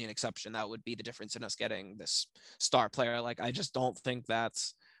 28 million exception. That would be the difference in us getting this star player. Like, I just don't think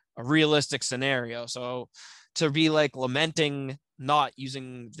that's a realistic scenario. So to be like lamenting not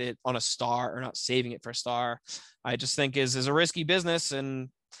using it on a star or not saving it for a star, I just think is a risky business. And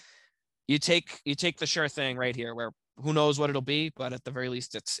you take the sure thing right here, where who knows what it'll be, but at the very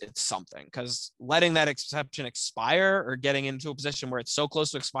least it's something, because letting that exception expire or getting into a position where it's so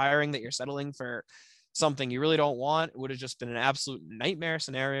close to expiring that you're settling for something you really don't want would have just been an absolute nightmare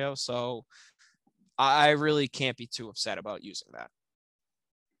scenario. So I really can't be too upset about using that.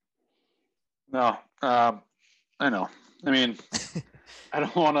 No, I know. I mean, I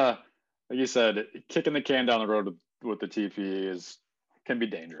don't want to, like you said, kicking the can down the road with the TPE can be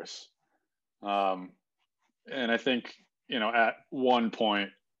dangerous. And I think, at one point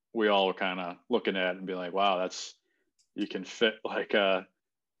we all were kind of looking at it and be like, wow, you can fit like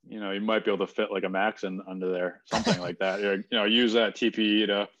you might be able to fit like a Maxon under there, something like that. Use that TPE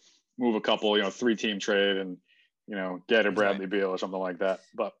to move a couple, 3-team trade and, get a Bradley Beal or something like that.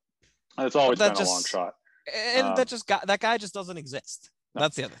 But it's always been a long shot. And that guy just doesn't exist. No.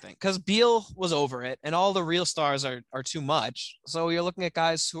 That's the other thing, because Beal was over it, and all the real stars are too much. So you're looking at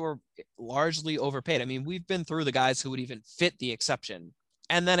guys who are largely overpaid. I mean, we've been through the guys who would even fit the exception.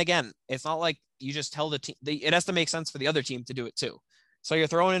 And then again, it's not like you just tell the team. It has to make sense for the other team to do it too. So you're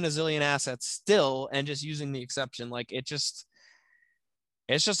throwing in a zillion assets still and just using the exception. Like, it's just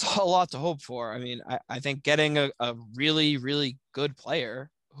a lot to hope for. I mean, I think getting a really, really good player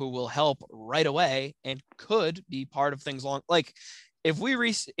who will help right away and could be part of things long. Like, if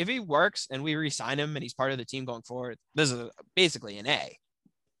he works and we re-sign him and he's part of the team going forward, this is basically an A,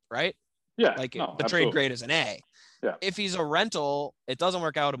 right? Yeah. Like, the absolutely. trade grade is an A. Yeah. If he's a rental, it doesn't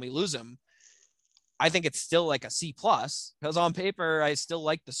work out and we lose him, I think it's still like a C+, because on paper, I still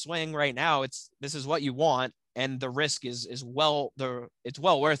like the swing right now. This is what you want. And the risk is it's well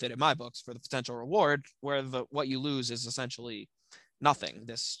worth it in my books for the potential reward, where what you lose is essentially nothing.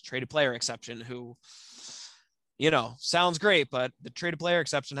 This traded player exception, who, sounds great, but the traded player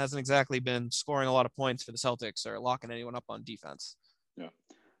exception hasn't exactly been scoring a lot of points for the Celtics or locking anyone up on defense.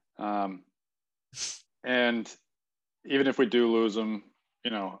 Yeah. And even if we do lose them,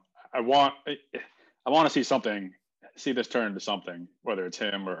 I want to see this turn into something, whether it's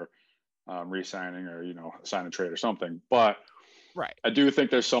him or re-signing or, sign a trade or something. But right, I do think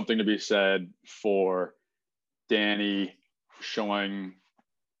there's something to be said for Danny showing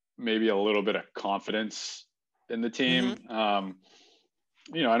maybe a little bit of confidence in the team.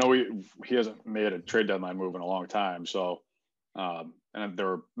 Mm-hmm. I know he hasn't made a trade deadline move in a long time. So, and there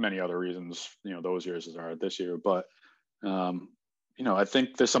were many other reasons, those years as are this year, but, I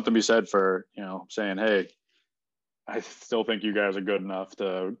think there's something to be said for, saying, hey, I still think you guys are good enough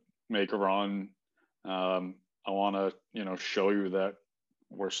to make a run. I want to, show you that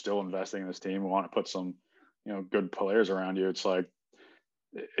we're still investing in this team. We want to put some, good players around you. It's like,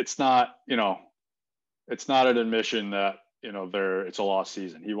 it's not an admission that, it's a lost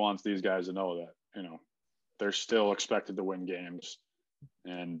season. He wants these guys to know that, they're still expected to win games.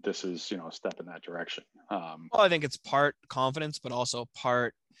 And this is, a step in that direction. Well, I think it's part confidence, but also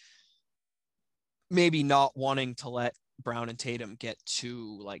part maybe not wanting to let Brown and Tatum get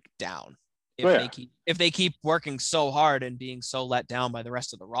too down. If they keep working so hard and being so let down by the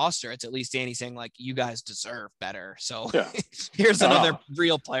rest of the roster, it's at least Danny saying you guys deserve better. So here's another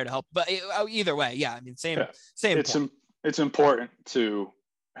real player to help. But either way, yeah, I mean, same. It's important to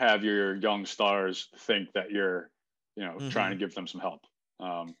have your young stars think that you're, trying to give them some help.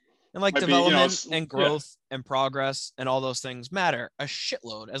 And development and growth and progress and all those things matter a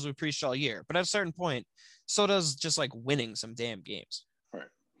shitload, as we preached all year. But at a certain point, so does just winning some damn games. Right.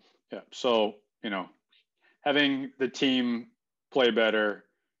 Yeah. So, having the team play better,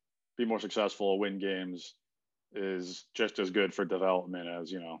 be more successful, win games is just as good for development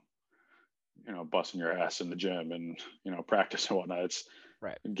as, busting your ass in the gym and, practice and whatnot. It's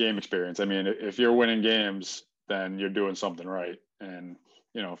Right. game experience. I mean, if you're winning games, then you're doing something right. And,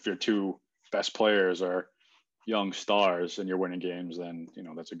 if your two best players are young stars and you're winning games, then,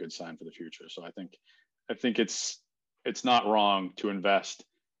 that's a good sign for the future. So I think it's not wrong to invest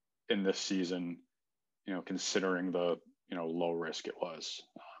in this season, considering the, low risk it was.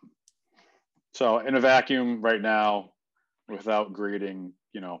 So in a vacuum right now, without grading,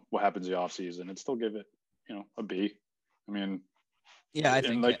 what happens in the off season, and still give it, a B. I mean, Yeah, I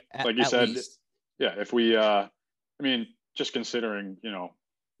and think like you said, least. yeah, if we, just considering,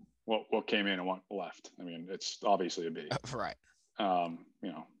 what came in and what left. I mean, it's obviously a B. Right.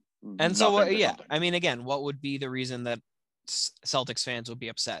 And so, something. I mean, again, what would be the reason that Celtics fans would be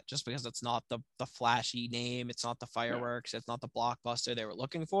upset? Just because it's not the flashy name, it's not the fireworks, it's not the blockbuster they were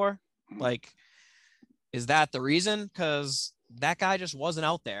looking for. Mm-hmm. Like, is that the reason? Because that guy just wasn't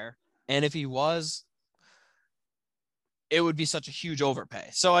out there. And if he was, it would be such a huge overpay.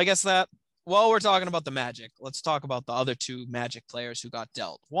 So I guess that while we're talking about the Magic, let's talk about the other two Magic players who got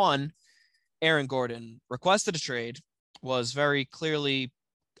dealt. One, Aaron Gordon requested a trade, was very clearly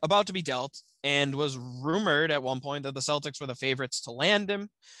about to be dealt, and was rumored at one point that the Celtics were the favorites to land him.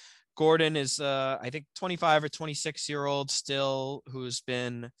 Gordon is, I think, 25 or 26-year-old still, who's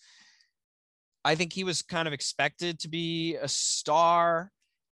been, I think he was kind of expected to be a star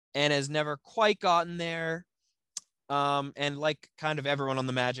and has never quite gotten there. And like kind of everyone on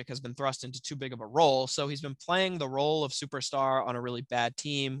the Magic has been thrust into too big of a role. So he's been playing the role of superstar on a really bad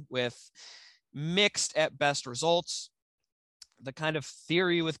team with mixed at best results. The kind of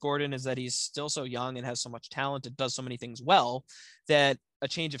theory with Gordon is that he's still so young and has so much talent and does so many things well that a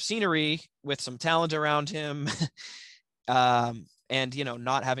change of scenery with some talent around him and,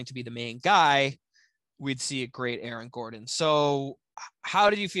 not having to be the main guy, we'd see a great Aaron Gordon. So how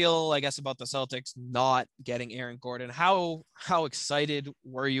did you feel, I guess, about the Celtics not getting Aaron Gordon? How excited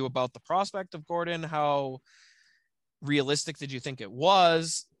were you about the prospect of Gordon? How realistic did you think it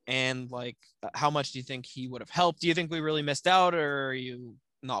was? And like, how much do you think he would have helped? Do you think we really missed out, or are you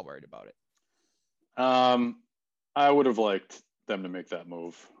not worried about it? I would have liked them to make that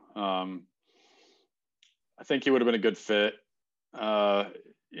move. I think he would have been a good fit.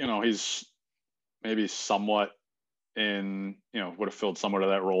 He's maybe somewhat would have filled somewhat of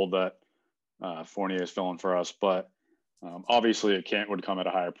that role that Fournier is filling for us. But obviously it would come at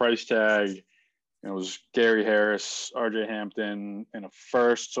a higher price tag. It was Gary Harris, RJ Hampton in a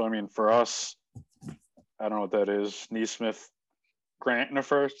first. So, I mean, for us, I don't know what that is. Nesmith, Grant in a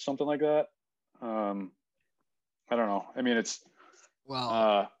first, something like that. I don't know. I mean, it's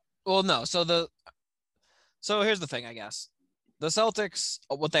no. So here's the thing, I guess. The Celtics,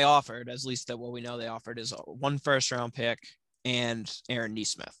 what they offered, at least that what we know they offered, is one first-round pick and Aaron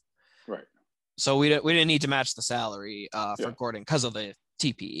Nesmith. Right. So we didn't need to match the salary for Gordon because of the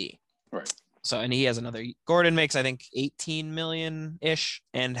TPE. Right. So, and he has Gordon makes, I think, 18 million ish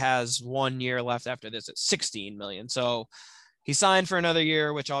and has 1 year left after this at 16 million. So he signed for another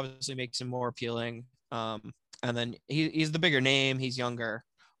year, which obviously makes him more appealing. And then he's the bigger name. He's younger,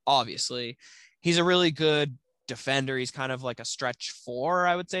 obviously. He's a really good defender. He's kind of like a stretch 4,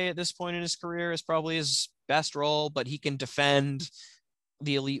 I would say, at this point in his career is probably his best role, but he can defend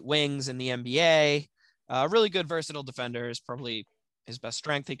the elite wings in the NBA. Really good, versatile defender is probably his best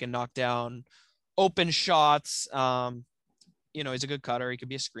strength. He can knock down open shots. He's a good cutter. He could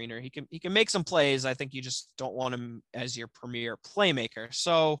be a screener. He can make some plays. I think you just don't want him as your premier playmaker.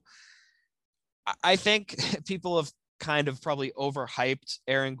 So I think people have kind of probably overhyped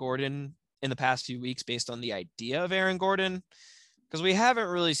Aaron Gordon in the past few weeks based on the idea of Aaron Gordon, because we haven't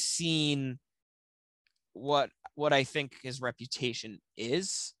really seen what I think his reputation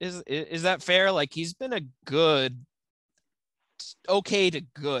is. Is that fair? Like, he's been a okay to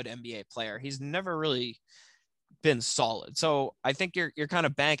good NBA player. He's never really been solid. So I think you're kind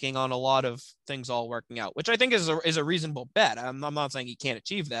of banking on a lot of things all working out, which I think is a reasonable bet. I'm not saying he can't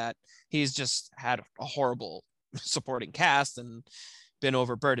achieve that. He's just had a horrible supporting cast and been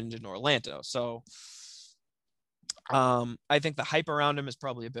overburdened in Orlando. So I think the hype around him is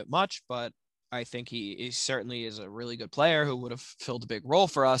probably a bit much, but I think he certainly is a really good player who would have filled a big role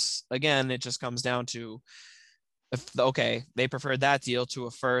for us. Again, it just comes down to, they preferred that deal to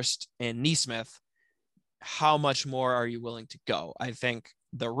a first and Nesmith. How much more are you willing to go? I think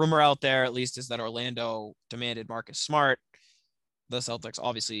the rumor out there, at least, is that Orlando demanded Marcus Smart. The Celtics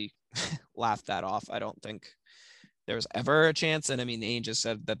obviously laughed that off. I don't think there was ever a chance. And I mean, Ainge just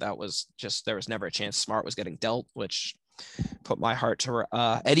said that was just, there was never a chance Smart was getting dealt, which put my heart to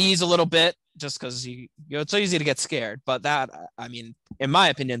at ease a little bit, just because it's so easy to get scared. But that, I mean, in my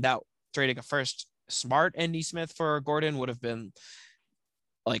opinion, that trading a first Smart and Neesmith for Gordon would have been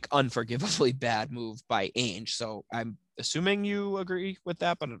like unforgivably bad move by Ainge. So I'm assuming you agree with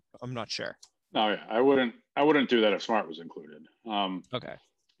that, but I'm not sure. No, yeah, I wouldn't do that if Smart was included. Okay.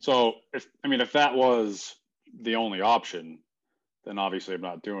 So if that was the only option, then obviously I'm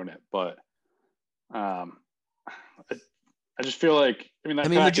not doing it. But I just feel like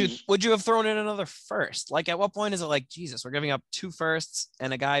that package, would you have thrown in another first? Like, at what point is it like, Jesus, we're giving up 2 firsts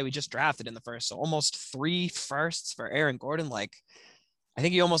and a guy we just drafted in the first, so almost 3 firsts for Aaron Gordon? Like, I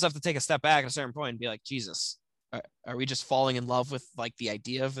think you almost have to take a step back at a certain point and be like, Jesus, are we just falling in love with like the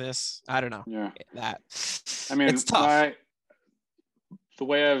idea of this? I don't know. Yeah, it's tough. The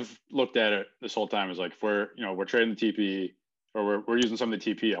way I've looked at it this whole time is like, if we're trading the TP, or we're using some of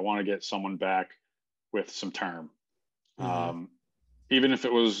the TP, I want to get someone back with some term. Mm-hmm. Even if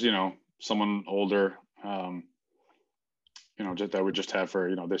it was, someone older, just that we just have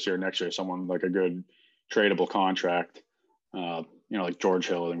for, this year, next year, someone like a good tradable contract, like George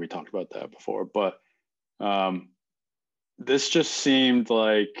Hill. I think we talked about that before, but this just seemed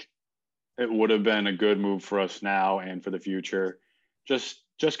like it would have been a good move for us now and for the future. Just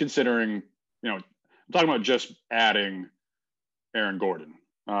considering, I'm talking about just adding Aaron Gordon.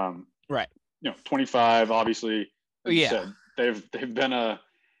 Right. 25, obviously. Like you Yeah. said,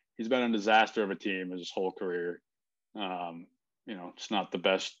 he's been a disaster of a team his whole career. It's not the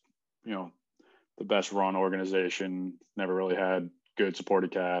best, the best run organization. Never really had good supporting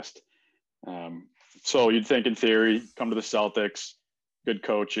cast. So you'd think in theory, come to the Celtics, good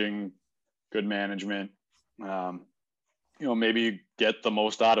coaching, good management. Maybe you get the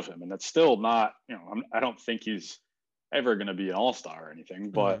most out of him, and that's still not. I don't think he's ever going to be an all-star or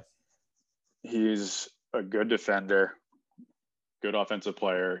anything, but he's a good defender, good offensive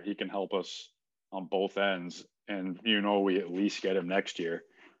player. He can help us on both ends, and we at least get him next year.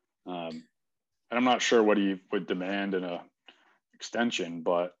 And I'm not sure what he would demand in a extension,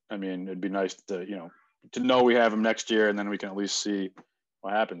 but it'd be nice to know we have him next year, and then we can at least see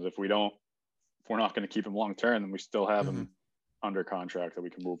what happens. If we're not going to keep him long term, then we still have him under contract that we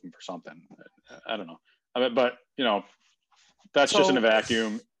can move him for something. I don't know. But that's just in a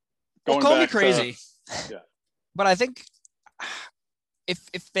vacuum. Call me crazy. Yeah. But I think if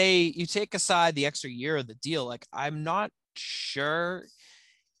you take aside the extra year of the deal, like, I'm not sure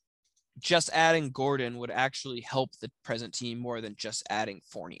just adding Gordon would actually help the present team more than just adding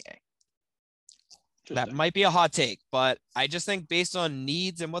Fournier. That might be a hot take, but I just think based on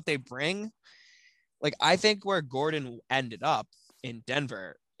needs and what they bring, like, I think where Gordon ended up in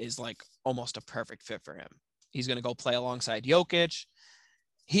Denver is like almost a perfect fit for him. He's going to go play alongside Jokic.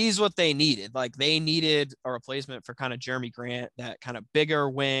 He's what they needed. Like, they needed a replacement for kind of Jeremy Grant, that kind of bigger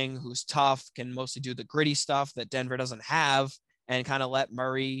wing who's tough, can mostly do the gritty stuff that Denver doesn't have, and kind of let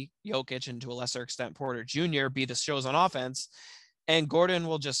Murray, Jokic, and to a lesser extent Porter Jr. be the shows on offense. And Gordon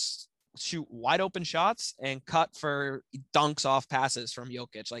will just shoot wide open shots and cut for dunks off passes from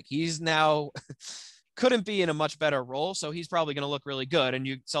Jokic. Like, he's now couldn't be in a much better role. So he's probably going to look really good. And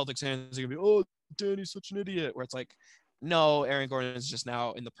you Celtics fans are going to be, oh, Danny's such an idiot. Where it's like, no, Aaron Gordon is just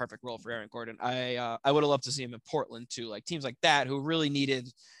now in the perfect role for Aaron Gordon. I would have loved to see him in Portland too. Like, teams like that who really needed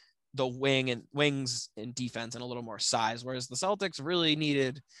the wings and defense and a little more size. Whereas the Celtics really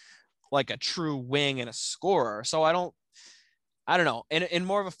needed like a true wing and a scorer. So I don't know. In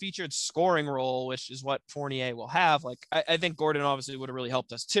more of a featured scoring role, which is what Fournier will have, like, I think Gordon obviously would have really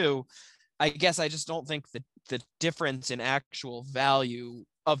helped us too. I guess I just don't think that the difference in actual value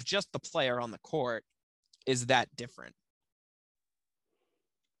of just the player on the court is that different.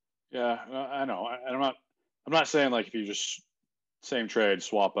 Yeah, I know. I'm not saying like if you just same trade,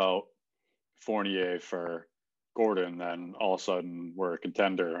 swap out Fournier for Gordon, then all of a sudden we're a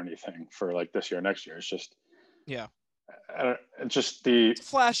contender or anything for like this year, next year. It's just, it's just it's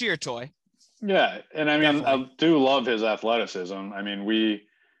a flashier toy. Yeah. And definitely. I do love his athleticism.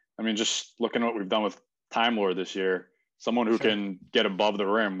 Just looking at what we've done with Time Lord this year, someone who can get above the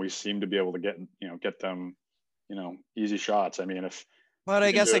rim, we seem to be able to get them, easy shots. But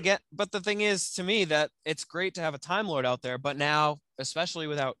I guess but the thing is, to me, that it's great to have a Time Lord out there, but now, especially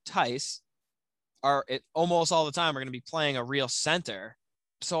without Tice, almost all the time we're going to be playing a real center.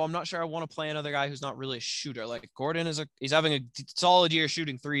 So I'm not sure I want to play another guy who's not really a shooter. Like, Gordon he's having a solid year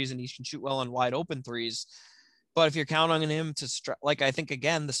shooting threes, and he can shoot well on wide open threes. But if you're counting on him to I think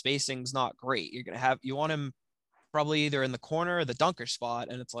again, the spacing's not great. You want him probably either in the corner or the dunker spot.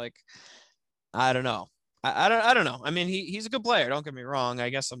 And it's like, I don't know. I don't know. He's a good player. Don't get me wrong. I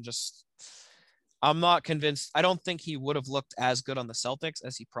guess I'm not convinced. I don't think he would have looked as good on the Celtics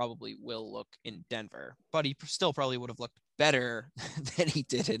as he probably will look in Denver, but he still probably would have looked better than he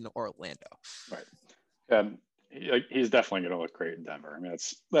did in Orlando. Right. And he's definitely going to look great in Denver. I mean,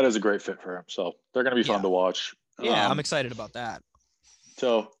 that is a great fit for him. So they're going to be fun to watch. Yeah, I'm excited about that.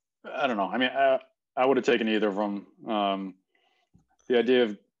 So I don't know. I mean, I would have taken either of them. The idea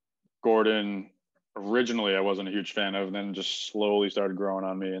of Gordon, originally I wasn't a huge fan of, and then just slowly started growing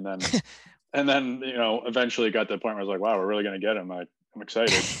on me. And then, eventually got to the point where I was like, wow, we're really going to get him. I'm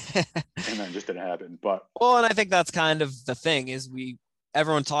excited. And then it just didn't happen. But well, and I think that's kind of the thing is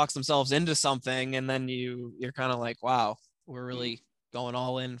everyone talks themselves into something, and then you're kind of like, wow, we're really going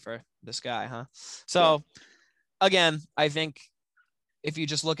all in for this guy, huh? So again, I think if you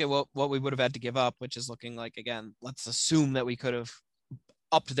just look at what we would have had to give up, which is looking like, again, let's assume that we could have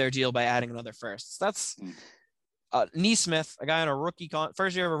upped their deal by adding another first. That's Neesmith, a guy on a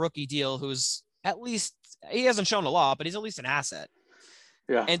first year of a rookie deal, who's at least, he hasn't shown a lot, but he's at least an asset.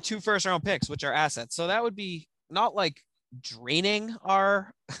 Yeah. And 2 first-round picks, which are assets. So that would be not like draining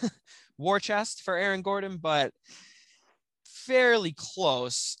our war chest for Aaron Gordon, but fairly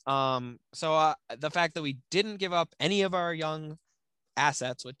close. So the fact that we didn't give up any of our young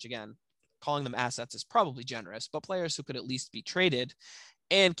assets, which again, calling them assets is probably generous, but players who could at least be traded,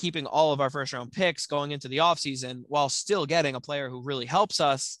 and keeping all of our first-round picks going into the offseason while still getting a player who really helps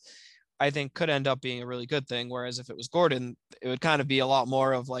us, I think could end up being a really good thing. Whereas if it was Gordon, it would kind of be a lot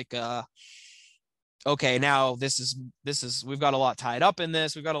more of like, okay, now this is, we've got a lot tied up in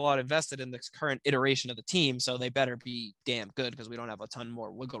this. We've got a lot invested in this current iteration of the team. So they better be damn good because we don't have a ton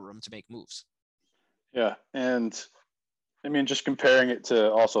more wiggle room to make moves. Yeah. And I mean, just comparing it to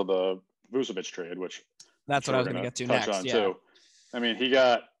also the Vucevic trade, which that's what I was going to get to next. Yeah. Too. I mean, he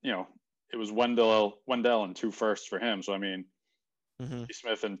got, it was Wendell and 2 firsts for him. So, I mean,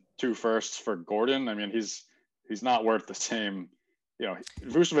 Smith and 2 firsts for Gordon. I mean, he's not worth the same,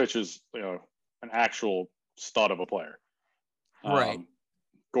 Vucevic is, an actual stud of a player. Right.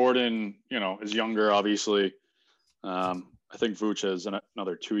 Gordon, is younger, obviously. I think Vuce has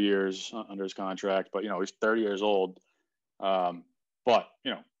another 2 years under his contract, but, he's 30 years old. But,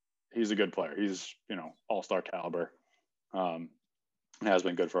 he's a good player. He's, all-star caliber. Has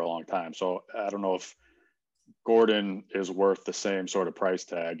been good for a long time. So I don't know if Gordon is worth the same sort of price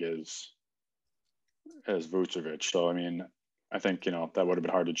tag as Vucevic. So, I mean, I think, that would have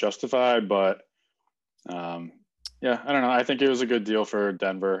been hard to justify, but I don't know. I think it was a good deal for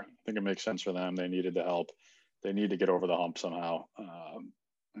Denver. I think it makes sense for them. They needed the help. They need to get over the hump somehow.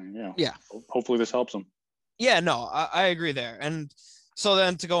 Hopefully this helps them. Yeah, no, I agree there. And so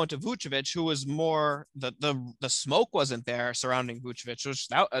then to go into Vucevic, who was more the smoke wasn't there surrounding Vucevic, which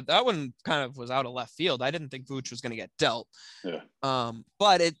that one kind of was out of left field. I didn't think Vuce was going to get dealt. Yeah.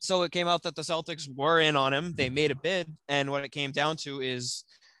 But it came out that the Celtics were in on him. They made a bid, and what it came down to is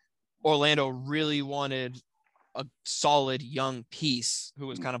Orlando really wanted a solid young piece who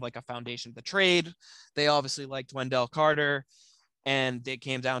was kind of like a foundation of the trade. They obviously liked Wendell Carter, and it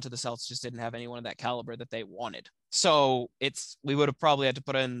came down to the Celtics just didn't have anyone of that caliber that they wanted. So we would have probably had to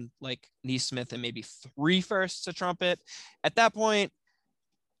put in like Neesmith and maybe 3 firsts to trump it. At that point,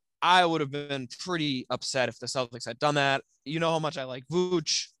 I would have been pretty upset if the Celtics had done that. You know how much I like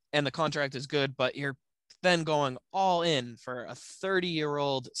Vooch, and the contract is good, but you're then going all in for a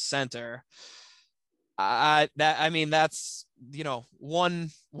 30-year-old center. That's,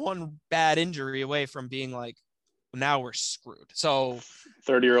 one bad injury away from being like, now we're screwed. So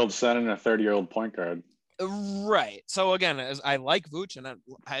 30-year-old center and a 30-year-old point guard. Right. So again, as I like Vooch and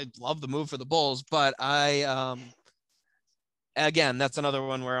I love the move for the Bulls, but again, that's another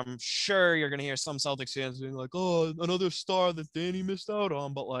one where I'm sure you're going to hear some Celtics fans being like, oh, another star that Danny missed out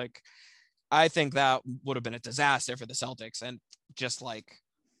on. But like, I think that would have been a disaster for the Celtics, and just like,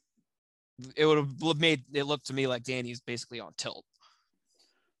 it would have made it look to me like Danny's basically on tilt.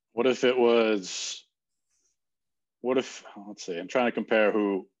 Let's see, I'm trying to compare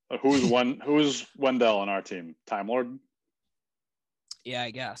who's Wendell on our team? Time Lord? Yeah,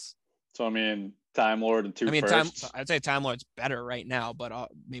 I guess. So, I mean, Time Lord and 2 firsts. I'd say Time Lord's better right now, but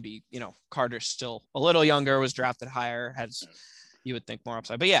maybe, Carter's still a little younger, was drafted higher, you would think more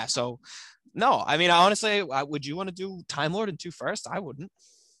upside. But yeah, so no, I mean, honestly, would you want to do Time Lord and 2 firsts? I wouldn't.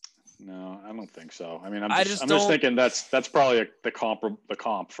 No, I don't think so. I mean, I'm just thinking that's probably the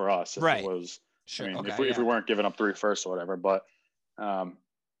comp for us. If right. It was, sure. I mean, okay, if we weren't giving up 3 firsts or whatever, but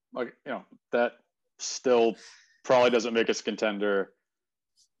that still probably doesn't make us a contender.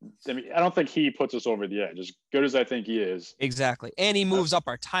 I mean, I don't think he puts us over the edge, as good as I think he is. Exactly. And he moves up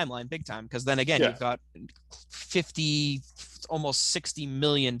our timeline big time, because then again, you've got 50, almost $60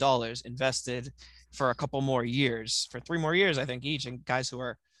 million invested for a couple more years, for 3 more years, I think, each, and guys who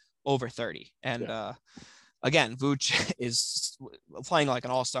are over 30. And again, Vooch is playing like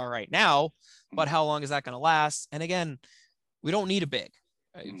an all-star right now, but how long is that going to last? And again, we don't need a big.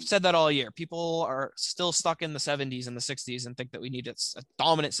 I've said that all year. People are still stuck in the 70s and the 60s and think that we need a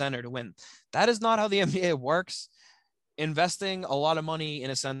dominant center to win. That is not how the NBA works. Investing a lot of money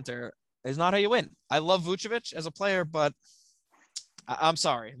in a center is not how you win. I love Vucevic as a player, but I'm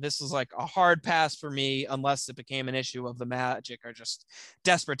sorry. This is like a hard pass for me unless it became an issue of the Magic are just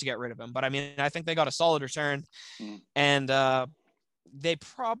desperate to get rid of him. But I mean, I think they got a solid return, and they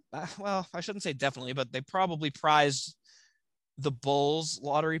well, I shouldn't say definitely, but they probably prized the Bulls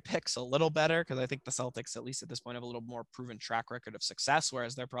lottery picks a little better, because I think the Celtics, at least at this point, have a little more proven track record of success,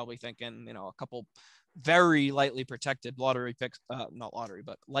 whereas they're probably thinking, a couple very lightly protected lottery picks, not lottery,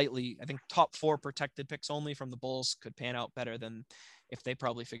 but lightly, I think top 4 protected picks only from the Bulls could pan out better than if they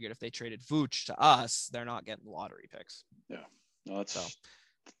probably figured if they traded Vooch to us, they're not getting lottery picks. Yeah, no,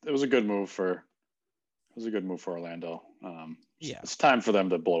 it was a good move for Orlando. It's time for them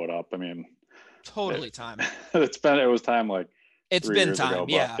to blow it up. I mean, totally time. It was time like it's 3 been years time, ago,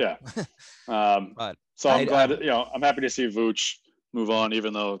 yeah. But so I'm glad, I'm happy to see Vooch move on,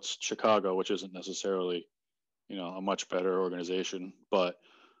 even though it's Chicago, which isn't necessarily, a much better organization. But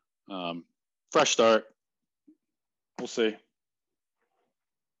fresh start. We'll see.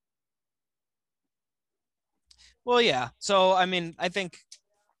 Well, yeah. So, I mean, I think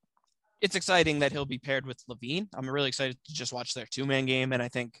it's exciting that he'll be paired with LaVine. I'm really excited to just watch their 2-man game, and I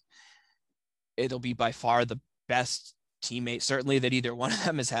think it'll be by far the best teammate, certainly, that either one of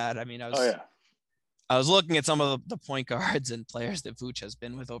them has had. I mean, I was looking at some of the point guards and players that Vooch has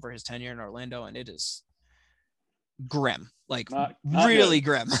been with over his tenure in Orlando, and it is grim, like not really good.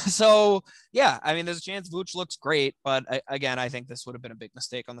 Grim. So, yeah, I mean, there's a chance Vooch looks great, but again, I think this would have been a big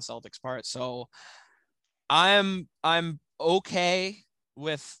mistake on the Celtics' part. So I'm okay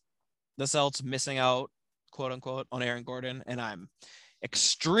with the Celtics missing out, quote unquote, on Aaron Gordon, and I'm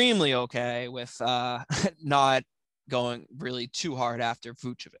extremely okay with not going really too hard after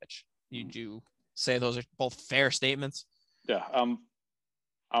Vucevic. You say those are both fair statements? Yeah,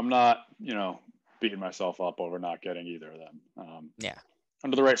 I'm not, beating myself up over not getting either of them. Yeah.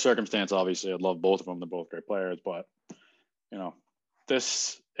 Under the right circumstance, obviously, I'd love both of them. They're both great players, but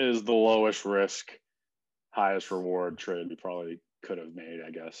this is the lowest risk, highest reward trade we probably could have made,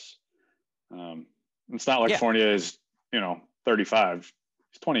 I guess. It's not like Fournier is, 35.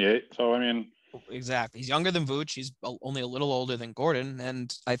 He's 28. So, I mean. Exactly. He's younger than Vooch. He's only a little older than Gordon.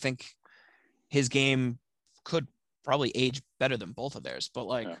 And I think his game could probably age better than both of theirs.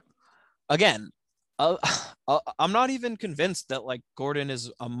 But, again, I'm not even convinced that, Gordon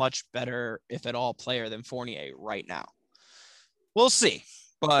is a much better, if at all, player than Fournier right now. We'll see.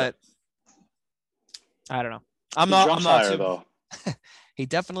 But I don't know. I'm not higher, though. He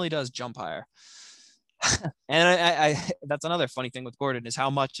definitely does jump higher. And I that's another funny thing with Gordon is how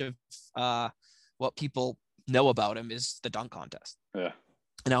much of what people know about him is the dunk contest. Yeah.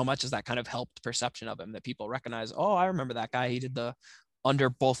 And how much has that kind of helped perception of him, that people recognize, oh, I remember that guy. He did the under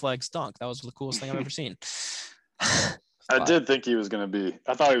both legs dunk. That was the coolest thing I've ever seen. I did think he was going to be –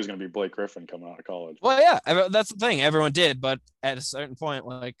 I thought he was going to be Blake Griffin coming out of college. Well, yeah, that's the thing. Everyone did. But at a certain point,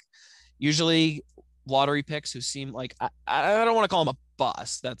 usually lottery picks who seem like – I don't want to call them a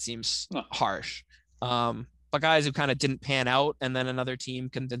bust. That seems harsh. But guys who kind of didn't pan out, and then another team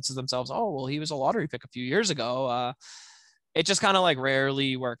convinces themselves, oh, well, he was a lottery pick a few years ago. It just kind of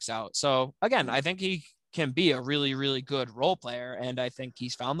rarely works out. So again, I think he can be a really, really good role player. And I think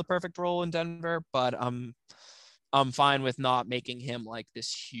he's found the perfect role in Denver, but I'm fine with not making him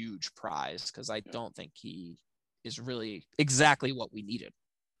this huge prize, because I don't think he is really exactly what we needed.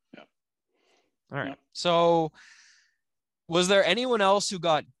 Yeah. All right. Yeah. So was there anyone else who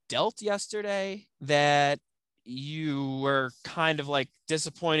got dealt yesterday that you were kind of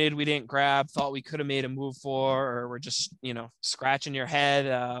disappointed we didn't grab, thought we could have made a move for, or were just, scratching your head?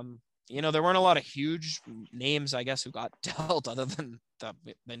 There weren't a lot of huge names, I guess, who got dealt other than the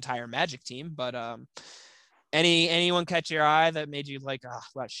entire Magic team, but anyone catch your eye that made you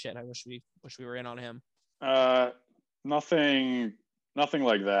shit, I wish we were in on him? Nothing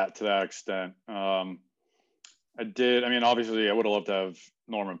like that to that extent. Obviously I would have loved to have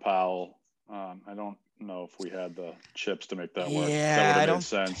Norman Powell. I don't know if we had the chips to make that work. Yeah, that would have made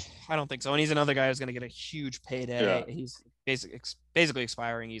sense. I don't think so. And he's another guy who's going to get a huge payday. Yeah. He's basically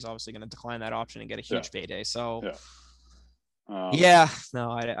expiring. He's obviously going to decline that option and get a huge payday. So, I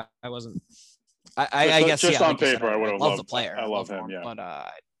wasn't. I guess just on paper, I would have loved the player. I love him, but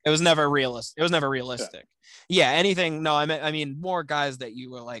it was never realistic. It was never realistic. Yeah. Anything? No, I mean more guys that you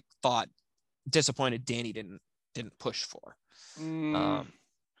were thought disappointed Danny didn't push for.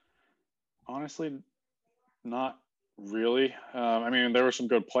 Honestly, not really. I mean, there were some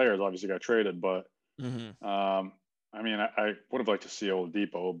good players obviously got traded, but I mean, I would have liked to see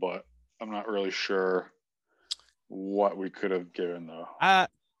Oladipo, but I'm not really sure what we could have given though.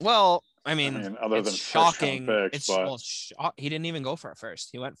 Well, I mean, other it's than shocking. first round picks, He didn't even go for a first.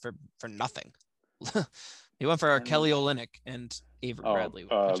 He went for nothing. He went for Kelly Olynyk and Avery Bradley,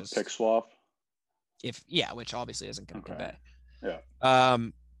 which is pick swap. Which obviously isn't going to convey. Yeah.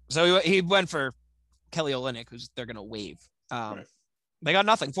 So he went for Kelly Olynyk, who's they're going to waive. Right. They got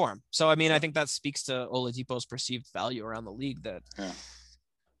nothing for him. So I mean, I think that speaks to Oladipo's perceived value around the league that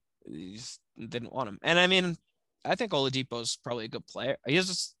he just didn't want him. And I mean, I think Oladipo's probably a good player.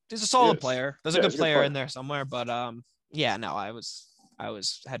 He's a solid player. There's a good player in there somewhere, but I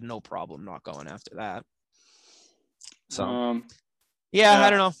had no problem not going after that. So I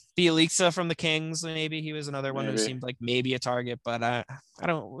don't know. Bielitsa from the Kings, maybe he was another one who seemed like maybe a target, but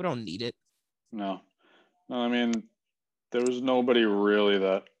we don't need it. No, I mean, there was nobody really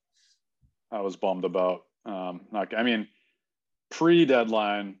that I was bummed about.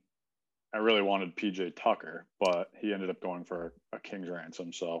 Pre-deadline, I really wanted PJ Tucker, but he ended up going for a king's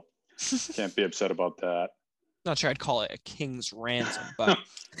ransom, so can't be upset about that. Not sure I'd call it a king's ransom, but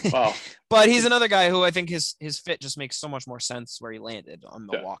wow. But he's another guy who I think his fit just makes so much more sense where he landed on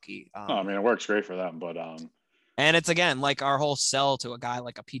Milwaukee. It works great for them, but and it's again like our whole sell to a guy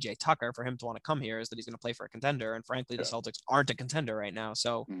like a PJ Tucker for him to want to come here is that he's going to play for a contender, and frankly, the Celtics aren't a contender right now,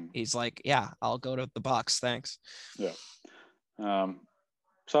 so he's like, I'll go to the Bucks, thanks. Yeah.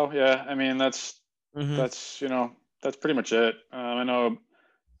 So yeah, I mean that's pretty much it. I know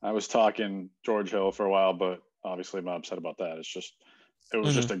I was talking George Hill for a while, but obviously I'm not upset about that. It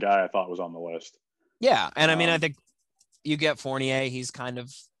was just a guy I thought was on the list. Yeah, and I mean I think you get Fournier. He's kind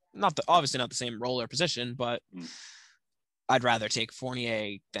of obviously not the same role or position, but I'd rather take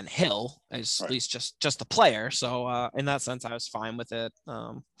Fournier than Hill, at least just the player. So in that sense, I was fine with it.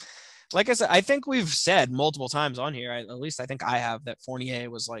 Like I said, I think we've said multiple times on here, at least I think I have, that Fournier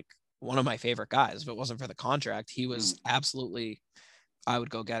was like one of my favorite guys. If it wasn't for the contract, he was absolutely, I would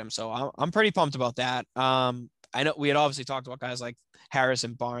go get him. So I'm pretty pumped about that. I know we had obviously talked about guys like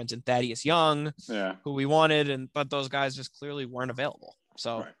Harrison Barnes and Thaddeus Young, who we wanted, but those guys just clearly weren't available.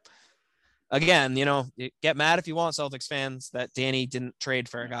 So again, you get mad if you want, Celtics fans, that Danny didn't trade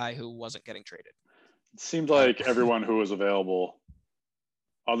for a guy who wasn't getting traded. It seemed like everyone who was available,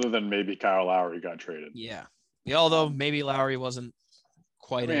 other than maybe Kyle Lowry, got traded. Yeah, although maybe Lowry wasn't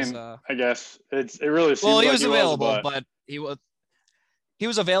quite as. I guess it really seemed well, he like was available, but he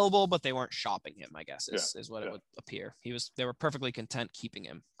was available, but they weren't shopping him, I guess, is what it would appear. They were perfectly content keeping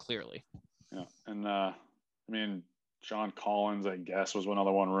him, clearly. Yeah. And John Collins, I guess, was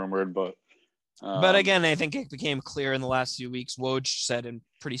another one rumored, but again, I think it became clear in the last few weeks. Woj said in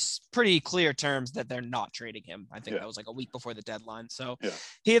pretty clear terms that they're not trading him. I think that was like a week before the deadline. So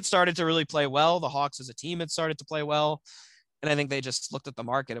he had started to really play well. The Hawks as a team had started to play well. And I think they just looked at the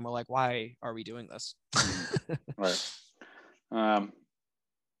market and were like, why are we doing this? Right.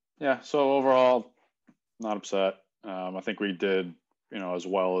 So overall, not upset. I think we did, as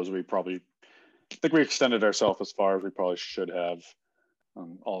well as we probably, I think we extended ourselves as far as we probably should have,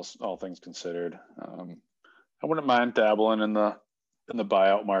 all things considered. I wouldn't mind dabbling in the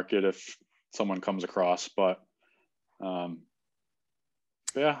buyout market if someone comes across, but I'm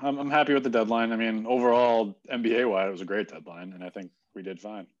happy with the deadline. I mean, overall, NBA wide, it was a great deadline, and I think we did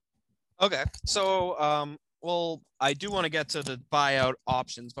fine. Okay. So, well, I do want to get to the buyout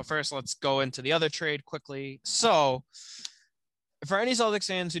options, but first let's go into the other trade quickly. So for any Celtics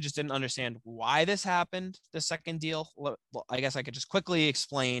fans who just didn't understand why this happened, the second deal, I guess I could just quickly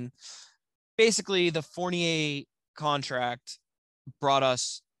explain. Basically, the Fournier contract brought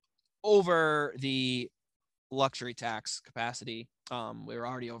us over the luxury tax capacity. We were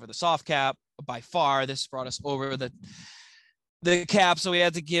already over the soft cap by far. This brought us over the cap, so we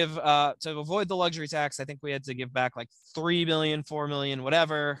had to give to avoid the luxury tax. I think we had to give back like 3 million, 4 million,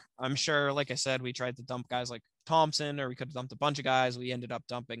 whatever. I'm sure, like I said, we tried to dump guys like Thompson, or we could have dumped a bunch of guys. We ended up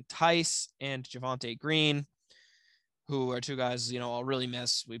dumping Tice and Javonte Green, who are two guys, I'll really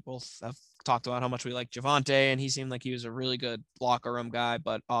miss. We both have talked about how much we like Javonte, and he seemed like he was a really good locker room guy,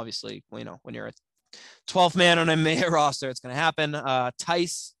 but obviously, when you're a 12th man on a roster, it's going to happen.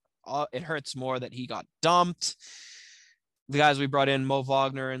 Tice, it hurts more that he got dumped. The guys we brought in, Mo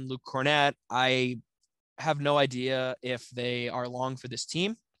Wagner and Luke Cornett, I have no idea if they are long for this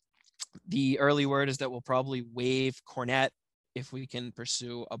team. The early word is that we'll probably waive Cornett if we can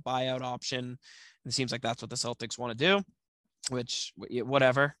pursue a buyout option. It seems like that's what the Celtics want to do. which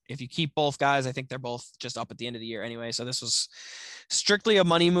whatever. If you keep both guys, I think they're both just up at the end of the year anyway. So this was strictly a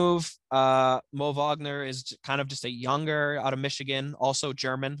money move. Mo Wagner is kind of just a younger out of Michigan, also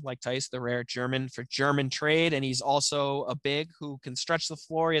German, like Theis, the rare German for German trade. And he's also a big who can stretch the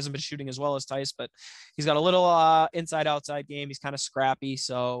floor. He hasn't been shooting as well as Theis, but he's got a little inside outside game. He's kind of scrappy.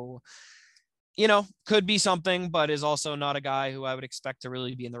 So, could be something, but is also not a guy who I would expect to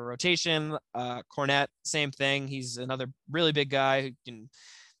really be in the rotation. Kornet, same thing. He's another really big guy who can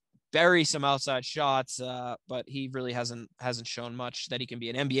bury some outside shots, but he really hasn't shown much that he can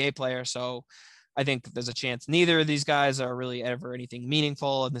be an NBA player. So I think there's a chance neither of these guys are really ever anything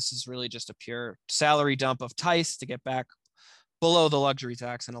meaningful, and this is really just a pure salary dump of Theis to get back below the luxury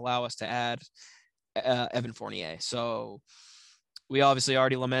tax and allow us to add Evan Fournier. So we obviously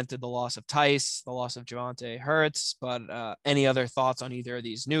already lamented the loss of Theis, the loss of Javonte Hurts, but any other thoughts on either of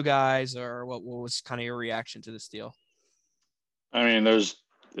these new guys, or what was kind of your reaction to this deal? I mean,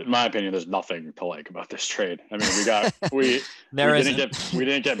 in my opinion, there's nothing to like about this trade. I mean, we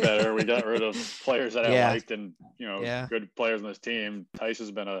didn't get better. We got rid of players that I liked, and good players on this team. Theis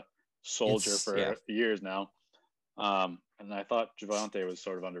has been a soldier for years now, and I thought Javonte was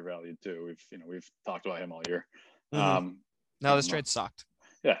sort of undervalued too. We've talked about him all year. Mm-hmm. No, this trade sucked.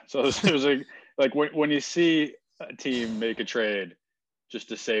 Yeah, so it was like when you see a team make a trade just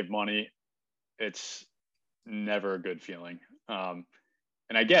to save money, it's never a good feeling.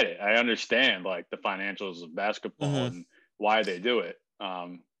 And I get it. I understand like the financials of basketball and why they do it. But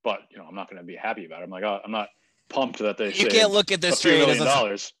I'm not going to be happy about it. I'm not pumped that they. You can't look at this trade as $1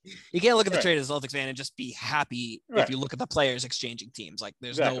 million. You can't look at the trade as a Celtics fan and just be happy if you look at the players exchanging teams. Like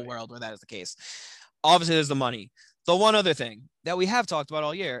there's no world where that is the case. Obviously, there's the money. The one other thing that we have talked about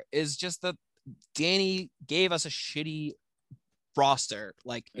all year is just that Danny gave us a shitty roster,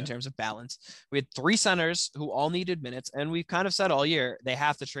 in terms of balance. We had 3 centers who all needed minutes, and we've kind of said all year they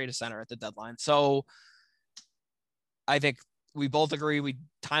have to trade a center at the deadline. So I think we both agree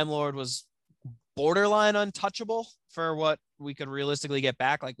Time Lord was borderline untouchable for what we could realistically get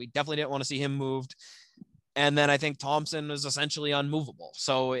back. Like we definitely didn't want to see him moved. And then I think Thompson was essentially unmovable.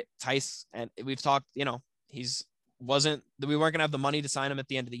 So Theis, and we've talked, we weren't going to have the money to sign him at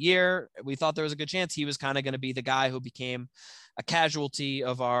the end of the year. We thought there was a good chance he was kind of going to be the guy who became a casualty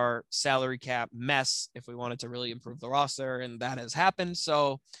of our salary cap mess if we wanted to really improve the roster. And that has happened.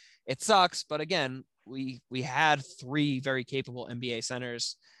 So it sucks. But again, we had 3 very capable NBA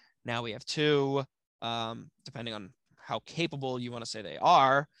centers. Now we have 2, depending on how capable you want to say they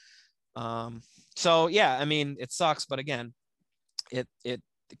are. So yeah, I mean, it sucks, but again, it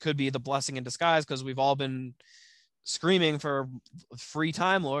could be the blessing in disguise because we've all been screaming for free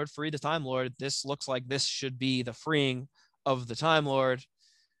the Time Lord. This looks like this should be the freeing of the Time Lord.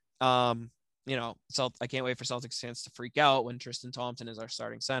 So I can't wait for Celtics fans to freak out when Tristan Thompson is our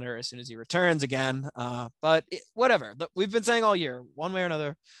starting center as soon as he returns again. But whatever. We've been saying all year, one way or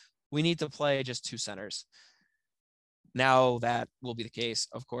another, we need to play just 2 centers. Now that will be the case,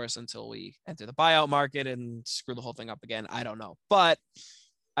 of course, until we enter the buyout market and screw the whole thing up again. I don't know. But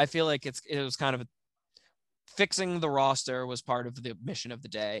I feel like it was kind of fixing the roster was part of the mission of the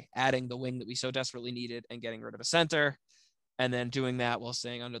day, adding the wing that we so desperately needed and getting rid of a center, and then doing that while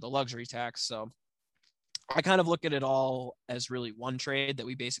staying under the luxury tax. So I kind of look at it all as really one trade that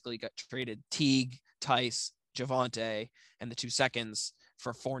we basically got traded Teague, Theis, Javonte, and the 2 seconds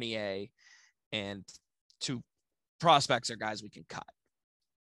for Fournier and 2 prospects or guys we can cut.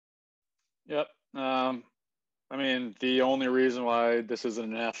 Yep. I mean, the only reason why this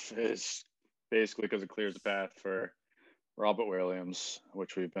isn't an F is basically because it clears the path for Robert Williams,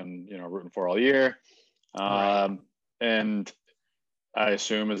 which we've been, rooting for all year. And I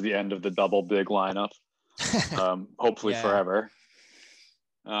assume is the end of the double big lineup, hopefully forever.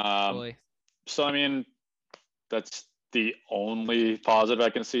 So, I mean, that's the only positive I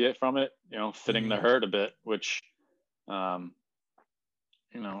can see it from it, fitting the hurt a bit, which, I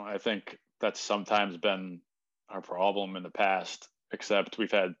think that's sometimes been our problem in the past, except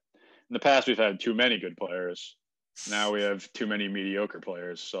we've had too many good players. Now we have too many mediocre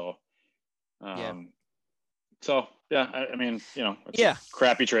players. So, I mean, it's a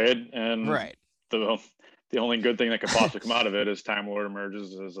crappy trade, and the only good thing that could possibly come out of it is Time Lord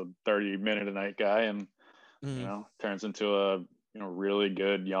emerges as a 30-minute a night guy and turns into a really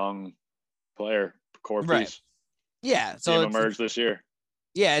good young player, core piece. Yeah, so emerged this year.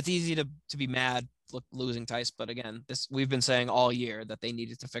 Yeah, it's easy to be mad losing Theis, but again, we've been saying all year that they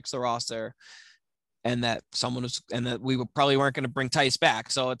needed to fix the roster, and that we probably weren't going to bring Theis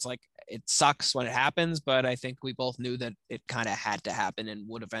back. So it's like it sucks when it happens, but I think we both knew that it kind of had to happen and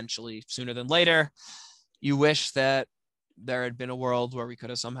would eventually sooner than later. You wish that there had been a world where we could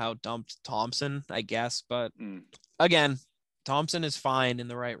have somehow dumped Thompson, I guess. But Mm. again, Thompson is fine in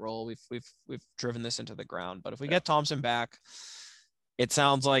the right role. We've driven this into the ground. But if we get Thompson back, it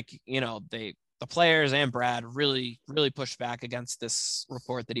sounds like, the players and Brad really, really pushed back against this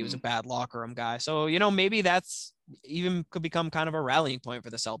report that he was a bad locker room guy. So, maybe that's even could become kind of a rallying point for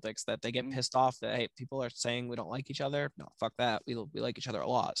the Celtics, that they get pissed off that, hey, people are saying we don't like each other. No, fuck that. We like each other a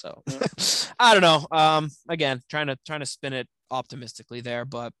lot. So I don't know. Again, trying to spin it optimistically there,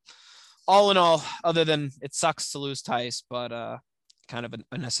 but all in all, other than it sucks to lose Tice, but kind of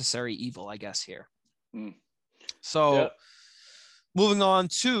a necessary evil, I guess, here. So moving on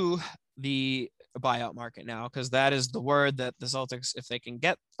to the buyout market now, because that is the word that the Celtics, if they can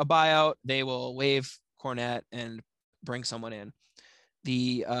get a buyout, they will waive Kornet and bring someone in.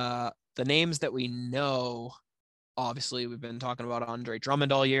 The names that we know, obviously, we've been talking about Andre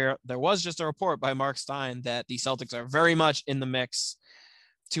Drummond all year. There was just a report by Mark Stein that the Celtics are very much in the mix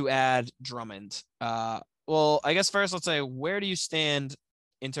to add Drummond. Well, I guess first, let's say, where do you stand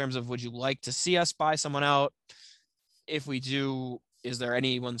in terms of, would you like to see us buy someone out? If we do, is there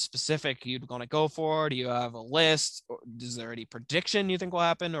anyone specific you'd want to go for? Do you have a list? Or is there any prediction you think will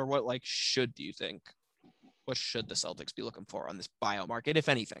happen? Or what what should the Celtics be looking for on this buyout market, if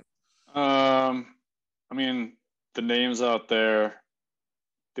anything? I mean, the names out there,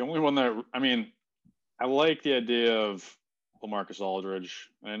 the only one that, I like the idea of LaMarcus Aldridge.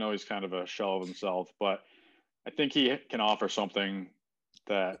 I know he's kind of a shell of himself, but I think he can offer something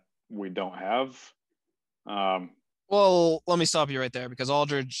that we don't have. Well, let me stop you right there, because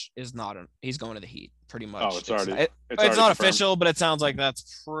Aldridge is he's going to the Heat pretty much. Oh, it's already not confirmed. official, but it sounds like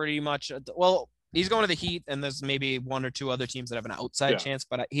that's pretty much, well, he's going to the Heat, and there's maybe one or two other teams that have an outside chance,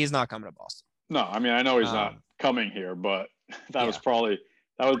 but he's not coming to Boston. No, I know he's not coming here, but that would probably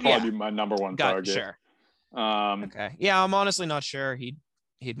be my number one target. Sure. Okay. Yeah, I'm honestly not sure he'd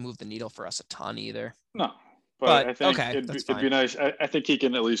move the needle for us a ton either. No, but I think okay, it'd be nice. I think he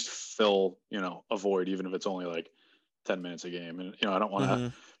can at least fill, a void, even if it's only like 10 minutes a game. And, I don't want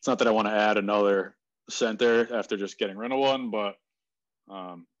to, it's not that I want to add another center after just getting rid of one, but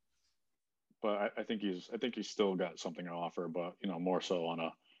I think he's still got something to offer, but, more so on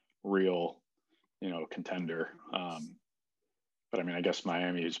a real, contender. But I guess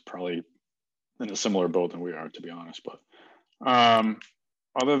Miami is probably in a similar boat than we are, to be honest. But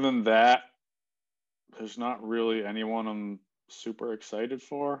other than that, there's not really anyone I'm super excited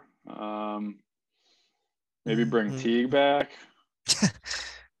for. Maybe bring Teague back.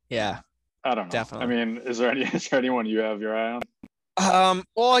 Yeah, I don't know. Definitely. Is there anyone you have your eye on?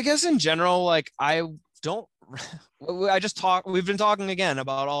 Well, I guess in general, like, we've been talking again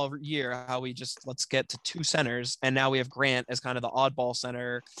about all year how let's get to two centers, and now we have Grant as kind of the oddball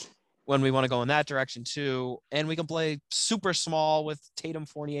center when we want to go in that direction too, and we can play super small with Tatum,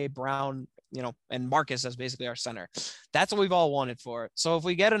 Fournier, Brown, and Marcus as basically our center. That's what we've all wanted for it. So if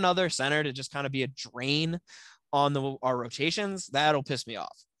we get another center to just kind of be a drain on our rotations, that'll piss me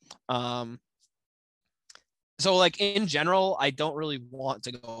off. So, like, in general, I don't really want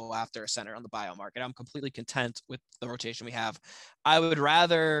to go after a center on the buyout market. I'm completely content with the rotation we have. I would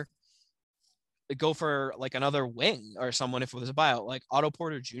rather go for like another wing or someone if it was a buyout, like Otto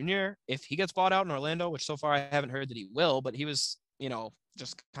Porter Jr. If he gets bought out in Orlando, which so far I haven't heard that he will, but he was,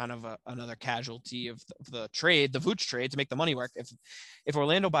 just kind of another casualty of the trade, the Vooch trade, to make the money work. If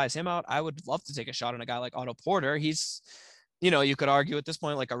Orlando buys him out, I would love to take a shot on a guy like Otto Porter. He's, you could argue at this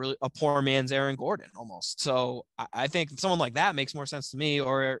point, like a poor man's Aaron Gordon almost. So I think someone like that makes more sense to me,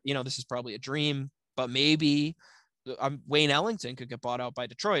 or, this is probably a dream, but maybe Wayne Ellington could get bought out by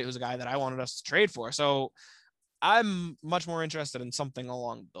Detroit, who's a guy that I wanted us to trade for. So I'm much more interested in something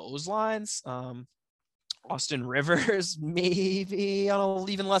along those lines. Austin Rivers, maybe on an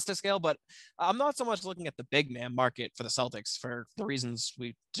even lesser scale, but I'm not so much looking at the big man market for the Celtics for the reasons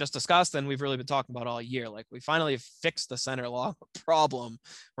we just discussed, and we've really been talking about all year. Like, we finally fixed the center long problem.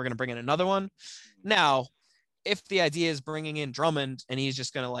 We're going to bring in another one. Now, if the idea is bringing in Drummond and he's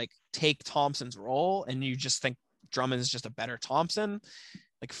just going to like take Thompson's role, and you just think Drummond is just a better Thompson,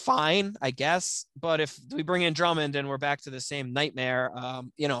 like, fine, I guess. But if we bring in Drummond and we're back to the same nightmare,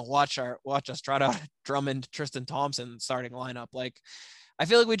 watch us trot out Drummond, Tristan Thompson starting lineup. Like, I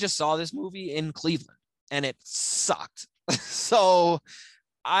feel like we just saw this movie in Cleveland and it sucked. So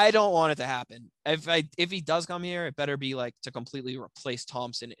I don't want it to happen. If he does come here, it better be like to completely replace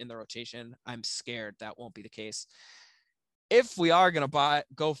Thompson in the rotation. I'm scared that won't be the case. If we are going to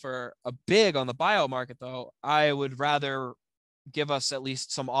go for a big on the buyout market, though, I would rather give us at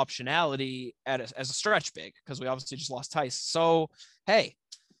least some optionality as a stretch big, because we obviously just lost Tice. So, hey,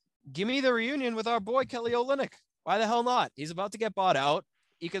 give me the reunion with our boy Kelly Olynyk. Why the hell not? He's about to get bought out.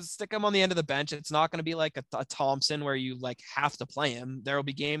 You can stick him on the end of the bench. It's not going to be like a Thompson where you like have to play him. There will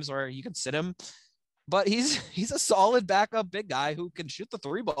be games where you can sit him, but he's a solid backup big guy who can shoot the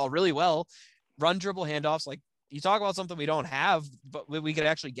three ball really well, run dribble handoffs. Like, you talk about something we don't have, but we could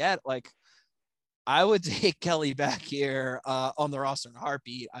actually get. Like, I would take Kelly back here on the roster in a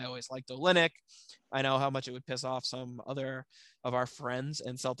heartbeat. I always liked Olynyk. I know how much it would piss off some other of our friends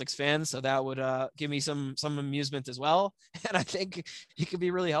and Celtics fans, so that would give me some amusement as well. And I think he could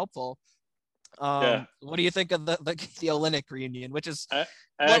be really helpful. Yeah. What do you think of the Olynyk reunion, which is I what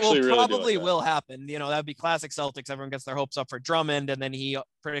will actually really probably do like that. will happen? You know, that'd be classic Celtics. Everyone gets their hopes up for Drummond, and then he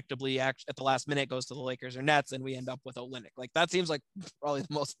predictably at the last minute goes to the Lakers or Nets, and we end up with Olynyk. Like, that seems like probably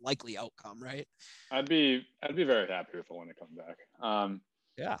the most likely outcome, right? I'd be very happy if Olynyk comes back.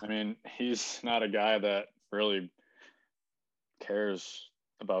 Yeah. I mean, he's not a guy that really cares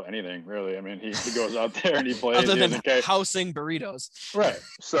about anything, really. I mean, he goes out there and he plays. Other He than doesn't care. housing burritos. Right.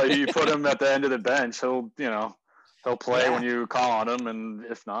 So you put him at the end of the bench, he'll play Yeah. when you call on him, and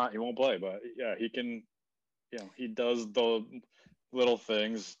if not, he won't play. But yeah, he can. He does the little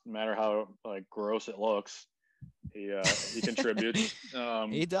things, no matter how like gross it looks. He contributes.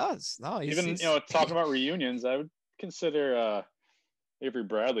 He does. No, Even talking about reunions, I would consider Avery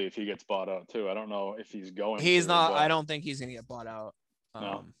Bradley if he gets bought out too. I don't know if he's going. He's not. But I don't think he's gonna get bought out.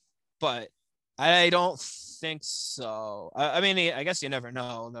 No. But I don't think so. I mean, I guess you never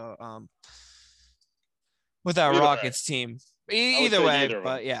know though. With that Either Rockets team, either say way. either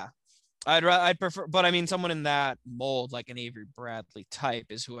But way. yeah, I'd prefer. But I mean, someone in that mold, like an Avery Bradley type,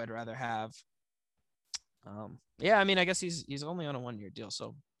 is who I'd rather have. Yeah, I mean, I guess he's only on a 1-year deal,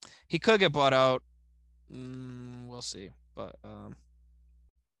 so he could get bought out. We'll see. But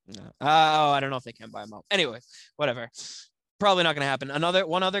no. I don't know if they can buy him out. Anyway, whatever. Probably not going to happen.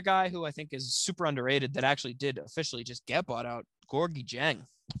 One other guy who I think is super underrated that actually did officially just get bought out, Gorgui Dieng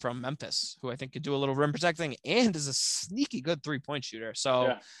from Memphis, who I think could do a little rim protecting and is a sneaky good 3-point shooter. So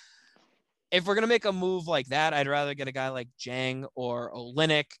Yeah. if we're going to make a move like that, I'd rather get a guy like Dieng or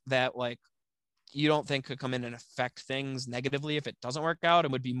Olynyk that like you don't think could come in and affect things negatively if it doesn't work out.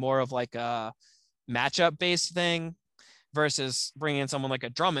 It would be more of like a matchup based thing versus bringing in someone like a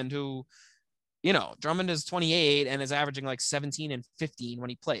Drummond who, Drummond is 28 and is averaging like 17 and 15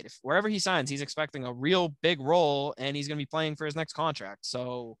 when he played. If wherever he signs, he's expecting a real big role and he's going to be playing for his next contract.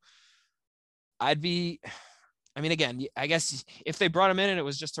 So again, I guess if they brought him in and it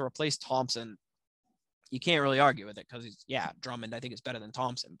was just to replace Thompson, you can't really argue with it because Drummond, I think, is better than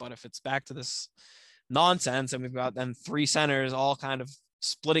Thompson. But if it's back to this nonsense and we've got then 3 centers all kind of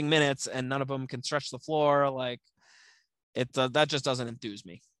splitting minutes and none of them can stretch the floor, like that just doesn't enthuse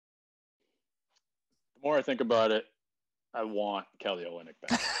me. The more I think about it, I want Kelly Olynyk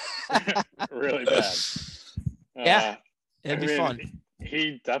back. Really bad. Yeah, it'd be fun.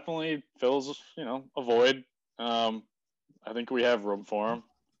 He definitely fills, a void. I think we have room for him.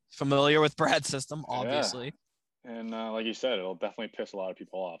 Familiar with Brad's system, obviously. Yeah. And like you said, it'll definitely piss a lot of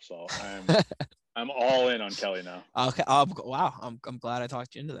people off. So I'm all in on Kelly now. Okay. Wow. I'm glad I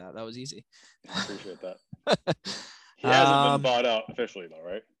talked you into that. That was easy. I appreciate that. He hasn't been bought out officially though,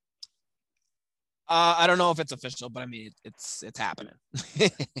 right? I don't know if it's official, but I mean it's happening.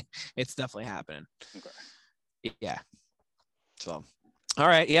 It's definitely happening. Okay. Yeah. So, all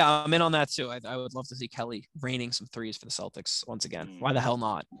right. Yeah, I'm in on that too. I would love to see Kelly raining some threes for the Celtics once again. Why the hell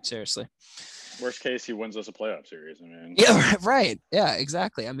not? Seriously. Worst case, he wins us a playoff series. I mean, yeah, right. Yeah,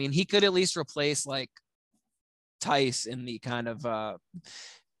 exactly. I mean, he could at least replace like Tice in the kind of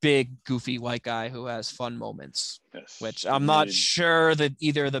big goofy white guy who has fun moments. Yes. Which I'm not sure that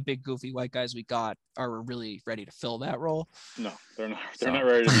either of the big goofy white guys we got are really ready to fill that role. No, they're not. They're not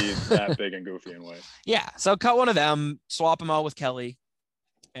ready to be that big and goofy and white. Yeah. So cut one of them, swap them out with Kelly,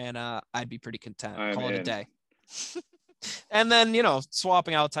 and I'd be pretty content. Call it a day. And then,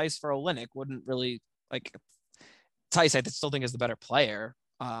 swapping out Tice for Olynyk wouldn't really like Tice. I still think is the better player.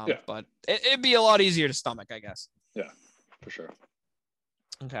 But it'd be a lot easier to stomach, I guess. Yeah, for sure.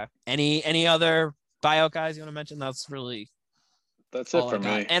 Okay. Any other buyout guys you want to mention? That's it for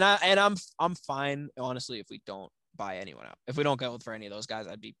me. And I'm fine, honestly, if we don't buy anyone out. If we don't go for any of those guys,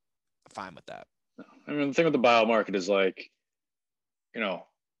 I'd be fine with that. No. I mean, the thing with the buyout market is like,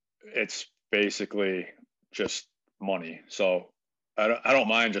 it's basically just money. So I don't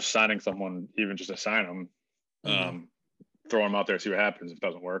mind just signing someone, even just to sign them, throw them out there, see what happens. If it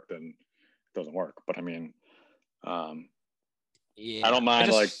doesn't work, then it doesn't work. But I mean, I don't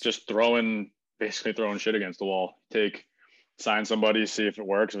mind just throwing shit against the wall. Sign somebody, see if it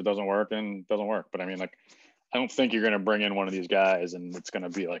works. If it doesn't work, then it doesn't work. But I mean, like, I don't think you're going to bring in one of these guys and it's going to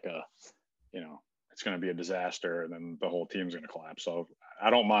be like it's it's going to be a disaster, and then the whole team's going to collapse. So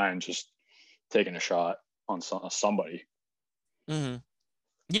I don't mind just taking a shot on somebody. Mm-hmm.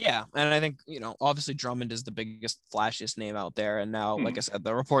 Yeah, and I think, obviously Drummond is the biggest, flashiest name out there. And now, like I said,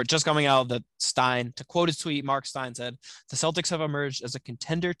 the report just coming out that Stein, to quote his tweet, Mark Stein said, the Celtics have emerged as a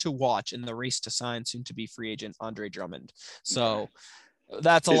contender to watch in the race to sign soon-to-be free agent Andre Drummond. So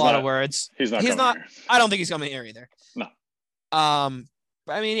that's a lot of words. He's not coming here. I don't think he's coming here either. No.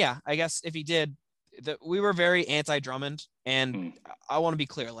 But I mean, yeah, I guess if he did, we were very anti-Drummond. And I want to be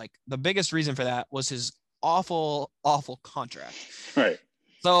clear, like, the biggest reason for that was his awful, awful contract. Right.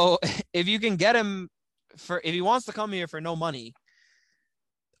 So if you can get him if he wants to come here for no money,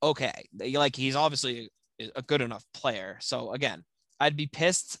 okay. Like, he's obviously a good enough player. So again, I'd be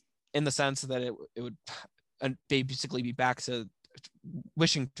pissed in the sense that it would basically be back to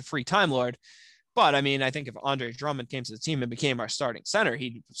wishing to free Time Lord. But I mean, I think if Andre Drummond came to the team and became our starting center,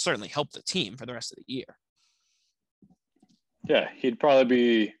 he'd certainly help the team for the rest of the year. Yeah, he'd probably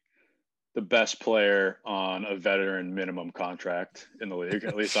be the best player on a veteran minimum contract in the league,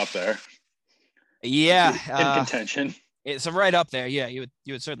 at least up there. Yeah. In contention. It's right up there. Yeah, you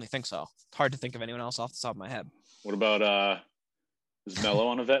would certainly think so. It's hard to think of anyone else off the top of my head. What about is Melo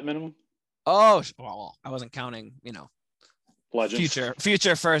on a vet minimum? Oh, well, I wasn't counting, Legends.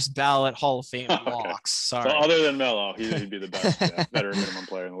 Future first ballot Hall of Fame Okay. walks. Sorry. So other than Melo, he'd be the best veteran minimum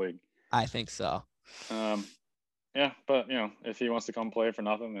player in the league. I think so. Yeah, but if he wants to come play for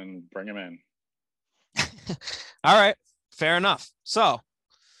nothing, then bring him in. All right, fair enough. So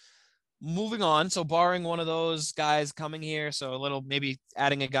moving on. So barring one of those guys coming here, so a little maybe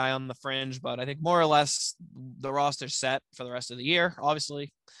adding a guy on the fringe, but I think more or less the roster's set for the rest of the year,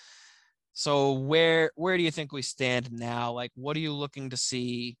 obviously. So where do you think we stand now? Like, what are you looking to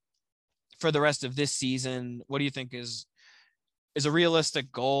see for the rest of this season? What do you think is a realistic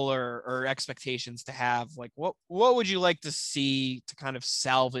goal or expectations to have? Like, what would you like to see to kind of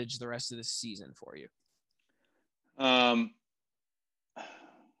salvage the rest of this season for you? I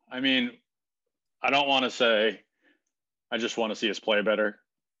mean, I don't want to say I just want to see us play better,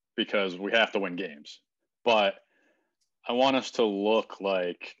 because we have to win games, but I want us to look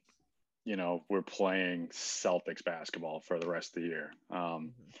like, we're playing Celtics basketball for the rest of the year.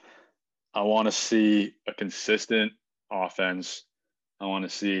 I want to see a consistent offense. I want to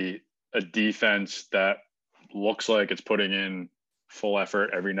see a defense that looks like it's putting in full effort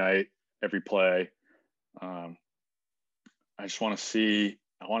every night, every play. I want to see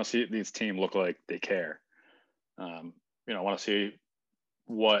this team look like they care. I want to see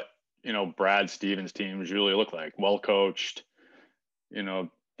what, Brad Stevens' teams really look like. Well coached,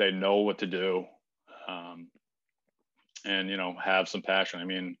 they know what to do, and, have some passion. I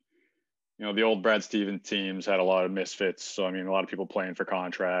mean, the old Brad Stevens teams had a lot of misfits. So, I mean, a lot of people playing for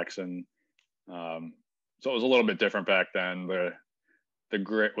contracts. And so it was a little bit different back then. The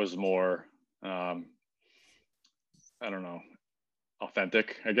grit was more, I don't know,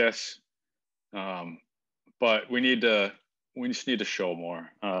 authentic, I guess. But we just need to show more.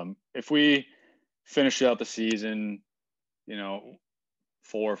 If we finish out the season,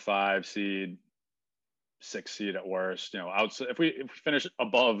 4 or 5 seed, 6 seed at worst, outside, if we finish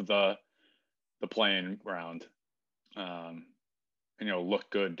above the playing round, and look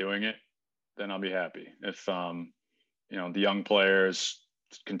good doing it, then I'll be happy. If the young players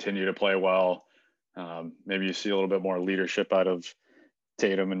continue to play well, maybe you see a little bit more leadership out of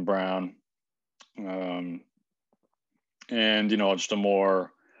Tatum and Brown, and just a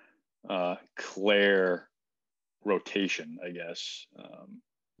more clear rotation, I guess.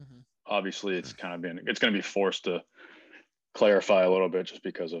 Obviously, it's going to be forced to clarify a little bit just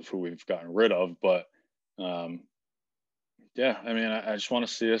because of who we've gotten rid of. But yeah, I mean, I just want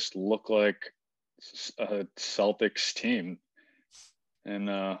to see us look like a Celtics team,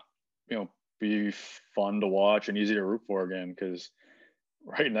 and be fun to watch and easy to root for again. Because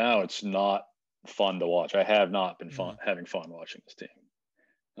right now it's not fun to watch. I have not been having fun watching this team.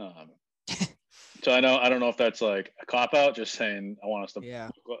 So I don't know if that's like a cop out, just saying I want us to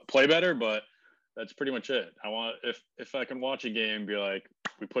play better, but that's pretty much it. I want, if I can watch a game, be like,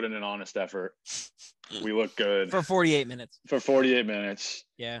 we put in an honest effort, we look good for 48 minutes.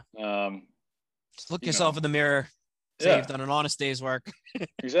 Yeah. Just look yourself in the mirror. Say you've done an honest day's work.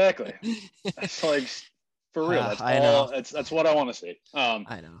 Exactly. That's like, for real. That's I all. know. That's what I want to see. I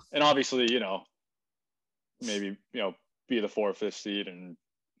know. And obviously, maybe be the 4th, 5th seed and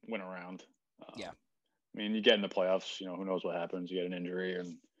win a round. I mean, you get in the playoffs. Who knows what happens? You get an injury,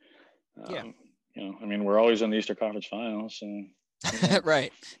 and I mean, we're always in the Eastern Conference Finals, so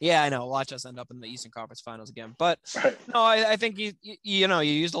Right. Yeah, I know. Watch us end up in the Eastern Conference Finals again. But Right. no, I think you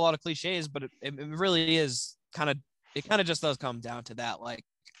used a lot of cliches, but it really is it kind of just does come down to that. Like,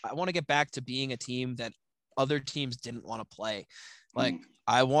 I want to get back to being a team that other teams didn't want to play. Like,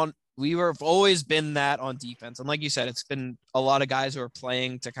 we've always been that on defense. And like you said, it's been a lot of guys who are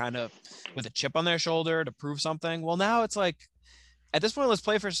playing to kind of with a chip on their shoulder to prove something. Well, now it's like, at this point, let's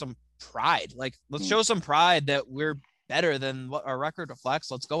play for some pride. Like, let's show some pride that we're better than what our record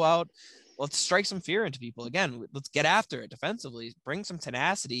reflects. Let's go out. Let's strike some fear into people again. Let's get after it defensively. Bring some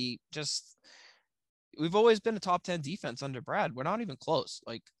tenacity. Just, we've always been a top 10 defense under Brad. We're not even close.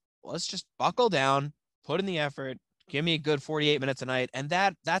 Like, let's just buckle down, put in the effort, give me a good 48 minutes a night, and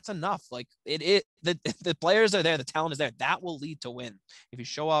that's enough. Like, the players are there, the talent is there. That will lead to win. If you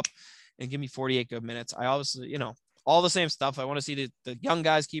show up and give me 48 good minutes, I obviously, all the same stuff. I want to see the young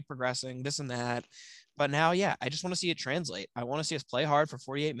guys keep progressing, this and that. But now, yeah, I just want to see it translate. I want to see us play hard for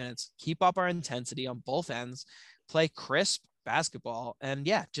 48 minutes, keep up our intensity on both ends, play crisp basketball, and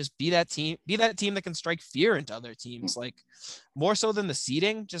yeah, just be that team that can strike fear into other teams. Like, more so than the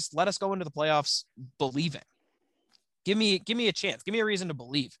seeding, just let us go into the playoffs believing. Give me a chance. Give me a reason to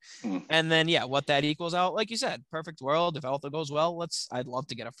believe. And then, yeah, what that equals out, like you said, perfect world. If all goes well, I'd love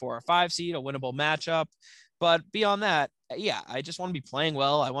to get a 4 or 5 seed, a winnable matchup. But beyond that, yeah, I just want to be playing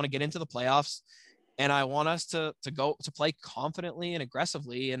well. I want to get into the playoffs, and I want us to go to play confidently and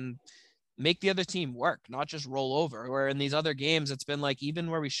aggressively and make the other team work, not just roll over. Where in these other games, it's been like, even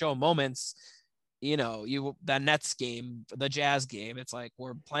where we show moments, that Nets game, the Jazz game, it's like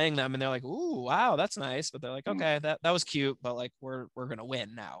we're playing them and they're like, ooh, wow, that's nice. But they're like, okay, that was cute, but like we're gonna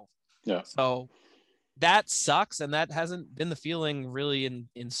win now. Yeah. So that sucks, and that hasn't been the feeling really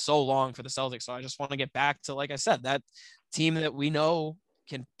in so long for the Celtics. So I just want to get back to, like I said, that team that we know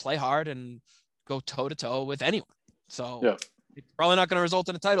can play hard and go toe to toe with anyone. So it's probably not going to result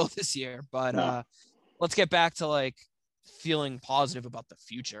in a title this year, but let's get back to like feeling positive about the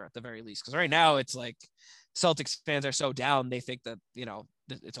future at the very least. Because right now it's like Celtics fans are so down, they think that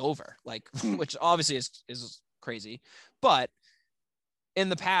it's over, like which obviously is crazy. But in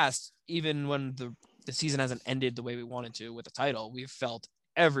the past, even when the season hasn't ended the way we wanted to with the title, we've felt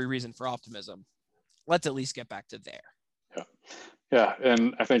every reason for optimism. Let's at least get back to there. Yeah,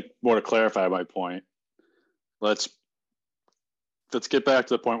 and I think more to clarify my point, let's get back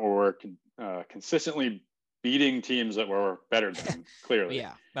to the point where we're consistently beating teams that were better than, clearly.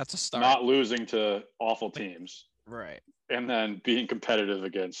 Yeah, that's a start. Not losing to awful teams. Right. And then being competitive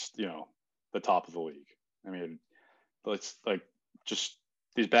against, the top of the league. I mean, let's just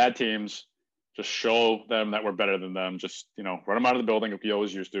these bad teams, just show them that we're better than them. Just, run them out of the building like we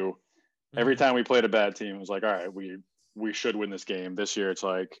always used to. Every time we played a bad team, it was like, all right, we should win this game. This year, it's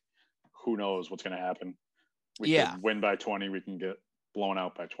like, who knows what's going to happen? We could win by 20. We can get blown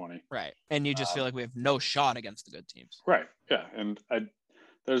out by 20. Right. And you just feel like we have no shot against the good teams. Right. Yeah. And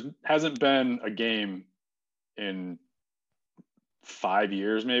there hasn't been a game in 5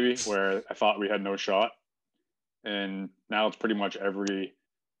 years maybe where I thought we had no shot. And now it's pretty much every,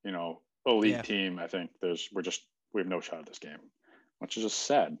 elite team. I think we have no shot at this game, which is just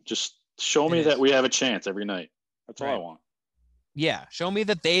sad. Just show me that we have a chance every night. That's all I want. Yeah. Show me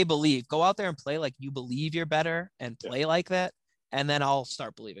that they believe. Go out there and play like you believe you're better and play like that. And then I'll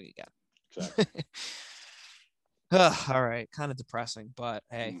start believing again. Exactly. All right. Kind of depressing, but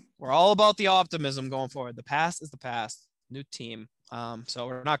hey, we're all about the optimism going forward. The past is the past. New team. So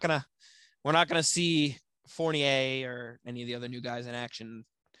we're not gonna see Fournier or any of the other new guys in action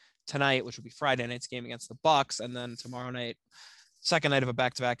tonight, which will be Friday night's game against the Bucks, and then tomorrow night, second night of a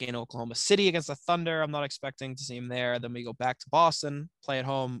back-to-back in Oklahoma City against the Thunder. I'm not expecting to see him there. Then we go back to Boston, play at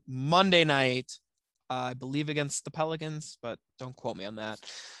home Monday night, I believe against the Pelicans, but don't quote me on that.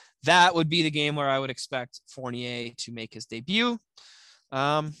 That would be the game where I would expect Fournier to make his debut.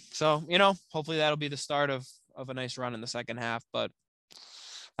 So, hopefully that'll be the start of a nice run in the second half, but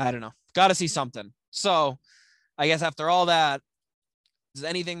I don't know. Got to see something. So I guess after all that, is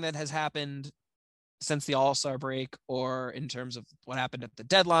anything that has happened since the All-Star break or in terms of what happened at the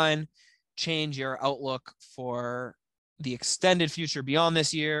deadline change your outlook for the extended future beyond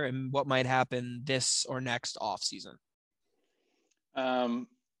this year and what might happen this or next off season?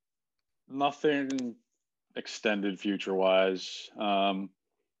 Nothing extended future wise. I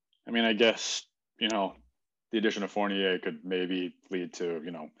I guess, the addition of Fournier could maybe lead to,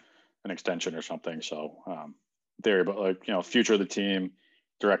 an extension or something. So, theory, but future of the team,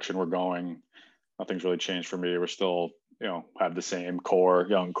 direction we're going, nothing's really changed for me. We're still, have the same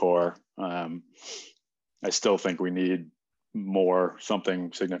young core. I still think we need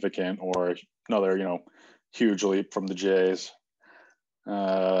something significant or another, huge leap from the Jays.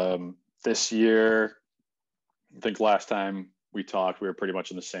 This year, I think last time we talked, we were pretty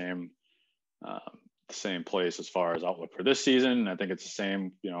much in the same place as far as outlook for this season. I think it's the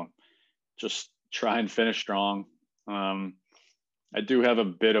same, just try and finish strong. I do have a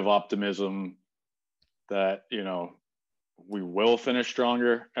bit of optimism that, we will finish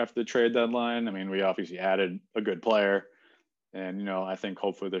stronger after the trade deadline. I mean, we obviously added a good player, and, I think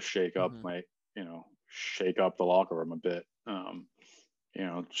hopefully this shake-up might, shake up the locker room a bit.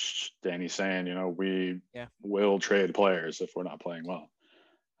 Danny's saying, we will trade players if we're not playing well.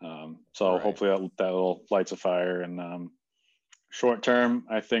 So right. Hopefully that'll lights a fire. And short term,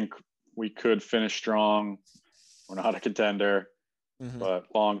 I think we could finish strong. We're not a contender, but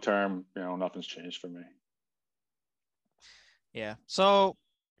long term, nothing's changed for me. Yeah. So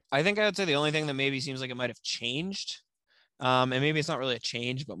I think I would say the only thing that maybe seems like it might have changed, and maybe it's not really a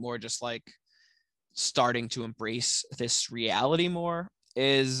change, but more just like starting to embrace this reality more,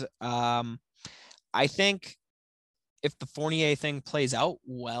 is I think if the Fournier thing plays out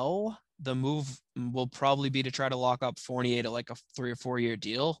well, the move will probably be to try to lock up Fournier to like a 3 or 4 year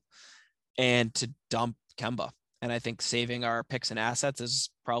deal and to dump Kemba. And I think saving our picks and assets is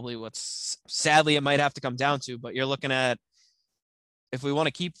probably what's sadly it might have to come down to. But you're looking at, if we want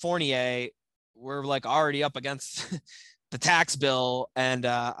to keep Fournier, we're like already up against the tax bill. And,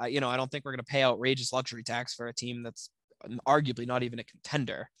 I don't think we're going to pay outrageous luxury tax for a team that's arguably not even a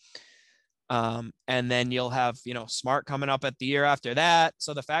contender. And then you'll have, Smart coming up at the year after that.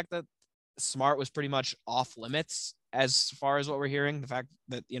 So the fact that Smart was pretty much off limits as far as what we're hearing, the fact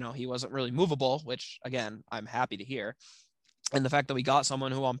that, he wasn't really movable, which again, I'm happy to hear. And the fact that we got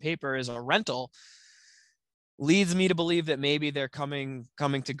someone who on paper is a rental leads me to believe that maybe they're coming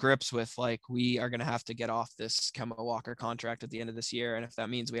to grips with, like, we are going to have to get off this Kemba Walker contract at the end of this year. And if that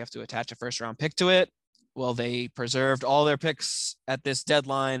means we have to attach a first round pick to it, well, they preserved all their picks at this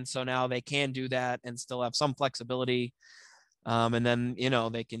deadline. So now they can do that and still have some flexibility. And then,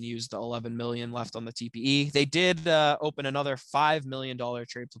 they can use the $11 million left on the TPE. They did open another $5 million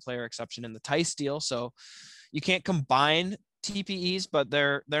trade to player exception in the Tice deal. So you can't combine TPEs, but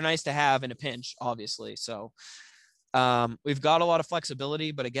they're nice to have in a pinch, obviously. So we've got a lot of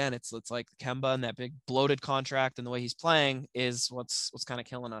flexibility, but again, it's like Kemba and that big bloated contract and the way he's playing is what's kind of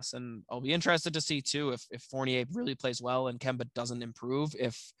killing us. And I'll be interested to see too if Fournier really plays well and Kemba doesn't improve,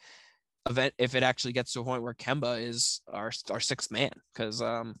 if it actually gets to a point where Kemba is our sixth man, because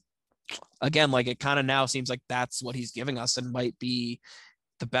again, like, it kind of now seems like that's what he's giving us and might be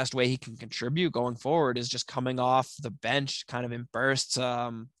the best way he can contribute going forward, is just coming off the bench kind of in bursts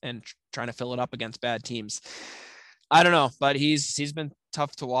and trying to fill it up against bad teams. I don't know, but he's been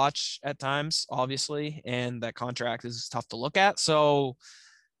tough to watch at times, obviously, and that contract is tough to look at. So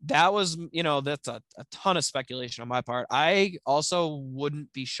that was, that's a ton of speculation on my part. I also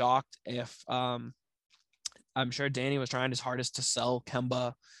wouldn't be shocked if I'm sure Danny was trying his hardest to sell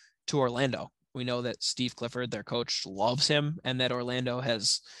Kemba to Orlando. We know that Steve Clifford, their coach, loves him, and that Orlando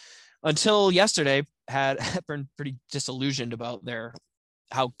has, until yesterday, had been pretty disillusioned about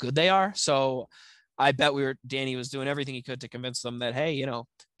how good they are. So I bet Danny was doing everything he could to convince them that, hey,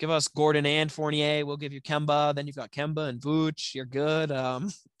 give us Gordon and Fournier, we'll give you Kemba. Then you've got Kemba and Vooch, you're good.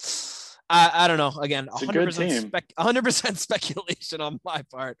 I don't know. Again, 100% speculation on my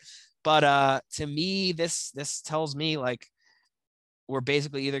part, but to me, this tells me, like, we're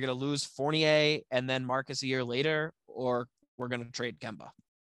basically either going to lose Fournier and then Marcus a year later, or we're going to trade Kemba.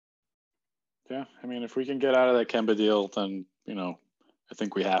 Yeah. I mean, if we can get out of that Kemba deal, then, I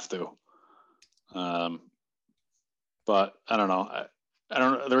think we have to. But I don't know. I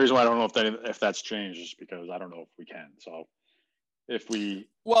don't know. The reason why I don't know if that's changed is because I don't know if we can. So if we,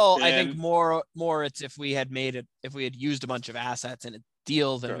 I think more it's if we had used a bunch of assets in a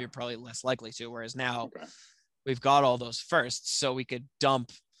deal, then we're probably less likely to. Whereas now we've got all those firsts, so we could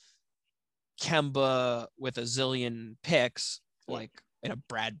dump Kemba with a zillion picks. Like, a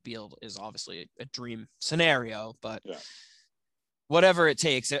Brad Beal is obviously a dream scenario, but whatever it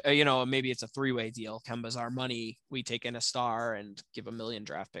takes, maybe it's a 3-way deal. Kemba's our money. We take in a star and give $1 million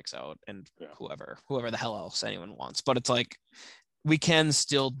draft picks out, and whoever the hell else anyone wants. But it's like, we can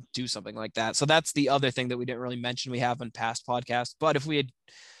still do something like that. So that's the other thing that we didn't really mention. We have in past podcasts, but if we had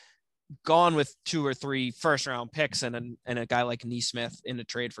gone with 2 or 3 first round picks and a guy like Nesmith in a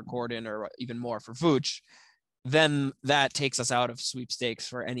trade for Gordon, or even more for Vooch, then that takes us out of sweepstakes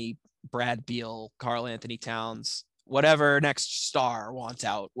for any Brad Beal, Karl Anthony Towns, whatever next star wants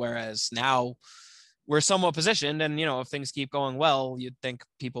out. Whereas now we're somewhat positioned, and, if things keep going well, you'd think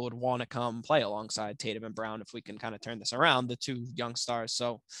people would want to come play alongside Tatum and Brown if we can kind of turn this around, the 2 young stars.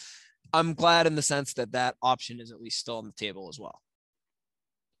 So I'm glad in the sense that option is at least still on the table as well.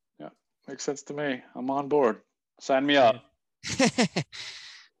 Makes sense to me. I'm on board. Sign me up.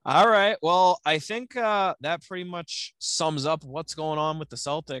 All right. Well, I think that pretty much sums up what's going on with the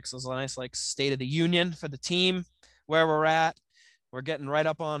Celtics. It's a nice like state of the union for the team, where we're at. We're getting right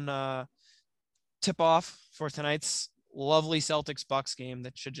up on tip off for tonight's lovely Celtics Bucks game.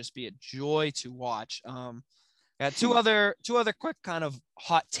 That should just be a joy to watch. Got two other quick kind of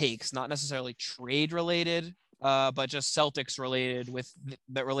hot takes, not necessarily trade related, but just Celtics related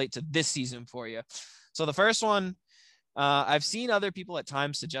that relate to this season for you. So the first one, I've seen other people at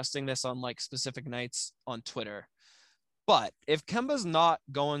times suggesting this on like specific nights on Twitter, but if Kemba's not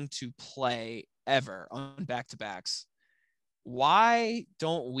going to play ever on back-to-backs, why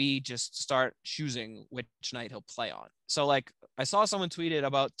don't we just start choosing which night he'll play on? So like I saw someone tweeted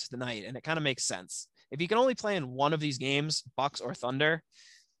about tonight and it kind of makes sense. If he can only play in one of these games, Bucks or Thunder,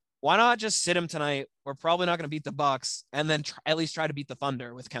 why not just sit him tonight? We're probably not going to beat the Bucks, and then at least try to beat the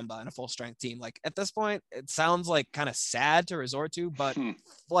Thunder with Kemba and a full strength team. Like at this point, it sounds like kind of sad to resort to, but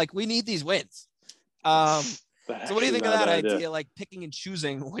like we need these wins. So what do you think of that idea? Like picking and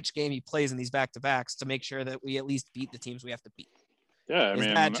choosing which game he plays in these back-to-backs to make sure that we at least beat the teams we have to beat. Yeah, I mean,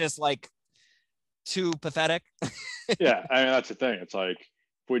 is that just like too pathetic? Yeah, I mean that's the thing. It's like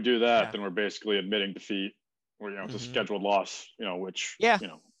if we do that, then we're basically admitting defeat, or it's a scheduled loss. Which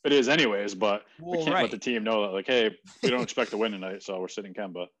it is anyways. But we can't let the team know that like, hey, we don't expect to win tonight, so we're sitting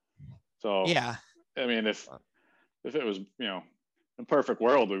Kemba. So yeah, I mean, if it was in a perfect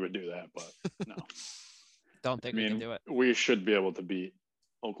world, we would do that, but no. Don't think we can do it. We should be able to beat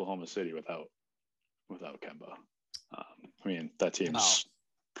Oklahoma City without Kemba. I mean, that team's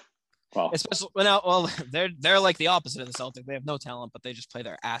especially now. They're like the opposite of the Celtics. They have no talent, but they just play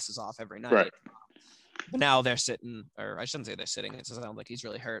their asses off every night. Right. But now they're sitting, or I shouldn't say they're sitting. It sounds like he's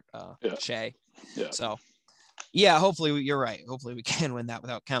really hurt. Shea. Yeah. So, yeah. Hopefully, you're right. Hopefully, we can win that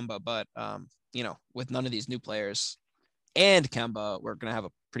without Kemba. But with none of these new players and Kemba, we're gonna have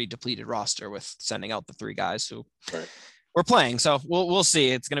a pretty depleted roster with sending out the three guys who we're playing. So we'll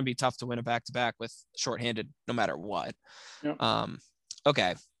see. It's gonna be tough to win a back-to-back with shorthanded, no matter what. Yep.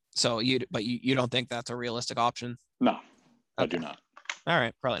 Okay. So you don't think that's a realistic option? No, I do not. All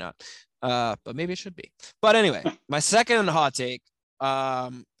right, probably not. But maybe it should be. But anyway, my second hot take.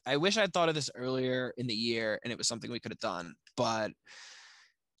 I wish I'd thought of this earlier in the year, and it was something we could have done. But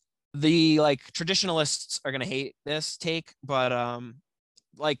the traditionalists are gonna hate this take. But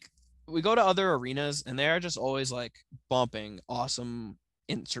we go to other arenas, and they're just always like bumping awesome,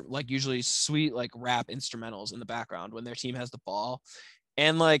 usually sweet rap instrumentals in the background when their team has the ball.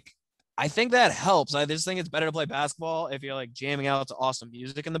 And I think that helps. I just think it's better to play basketball if you're jamming out to awesome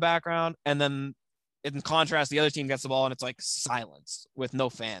music in the background. And then in contrast, the other team gets the ball and it's silence with no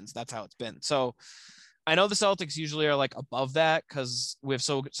fans. That's how it's been. So I know the Celtics usually are above that because we have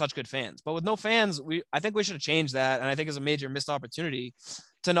such good fans, but with no fans, I think we should have changed that. And I think it's a major missed opportunity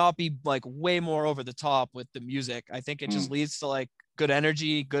to not be way more over the top with the music. I think it just leads to good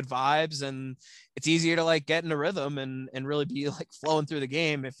energy, good vibes, and it's easier to get in a rhythm and really be flowing through the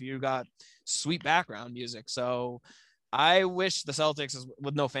game if you got sweet background music. So I wish the Celtics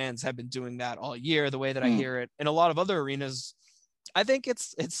with no fans have been doing that all year, the way that I hear it in a lot of other arenas. I think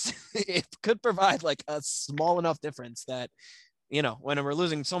it could provide a small enough difference that, when we're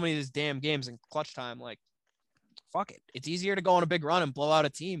losing so many of these damn games in clutch time, fuck it. It's easier to go on a big run and blow out a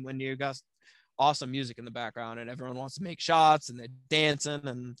team when you got awesome music in the background and everyone wants to make shots and they're dancing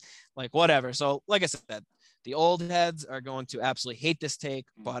and whatever. So like I said, the old heads are going to absolutely hate this take,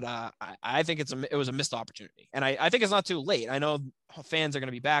 but I think it was a missed opportunity. And I think it's not too late. I know fans are going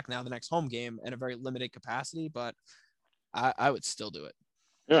to be back now the next home game in a very limited capacity, but I would still do it.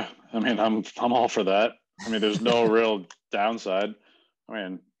 Yeah. I mean, I'm all for that. I mean, there's no real downside. I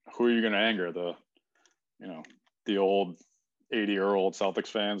mean, who are you going to anger? The old 80-year-old Celtics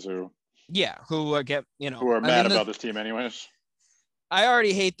fans who are mad about this team anyways. I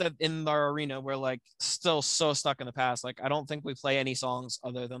already hate that in our arena we're still so stuck in the past. I don't think we play any songs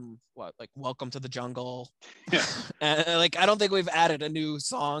other than Welcome to the Jungle. Yeah. And I don't think we've added a new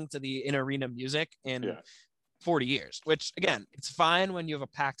song to the in arena music in 40 years, which again, it's fine when you have a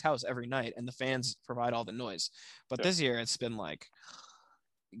packed house every night and the fans provide all the noise. But this year it's been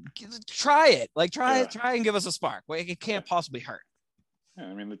try it. Try and give us a spark. It can't possibly hurt. Yeah,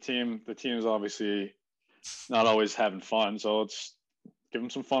 I mean the team is obviously not always having fun, so let's give them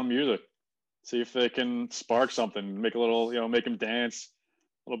some fun music. See if they can spark something, make a little, make them dance,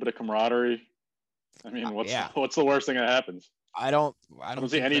 a little bit of camaraderie. I mean, what's the worst thing that happens? I don't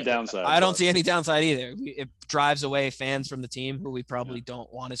see any downside. I don't see any downside either. It drives away fans from the team who we probably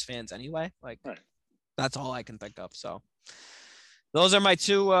don't want as fans anyway. That's all I can think of. So those are my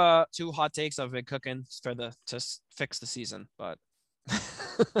two hot takes I've been cooking to fix the season, but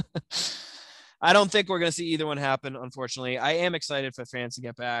I don't think we're going to see either one happen. Unfortunately, I am excited for fans to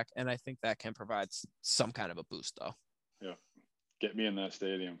get back, and I think that can provide some kind of a boost, though. Yeah, get me in that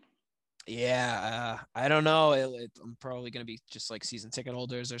stadium. Yeah, I don't know. I'm probably going to be just like season ticket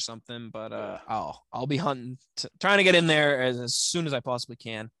holders or something, but I'll be hunting, trying to get in there as soon as I possibly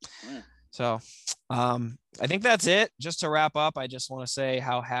can. Yeah. So I think that's it. Just to wrap up, I just want to say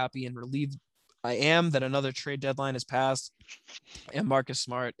how happy and relieved I am that another trade deadline has passed and Marcus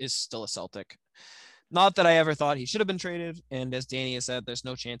Smart is still a Celtic. Not that I ever thought he should have been traded. And as Danny has said, there's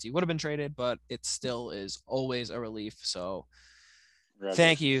no chance he would have been traded, but it still is always a relief. So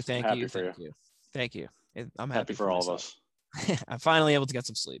thank you. I'm happy for all of us. I'm finally able to get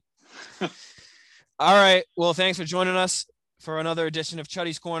some sleep. All right. Well, thanks for joining us for another edition of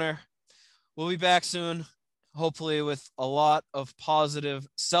Chuddy's Corner. We'll be back soon, hopefully with a lot of positive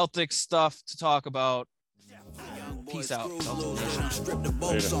Celtic stuff to talk about. Peace out. Strip the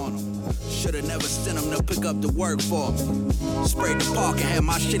bolts on them. Shoulda never sent him to pick up the work for him. Sprayed the park and had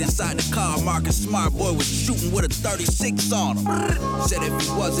my shit inside the car. Marcus Smart boy was shooting with a 36 on him. Said if he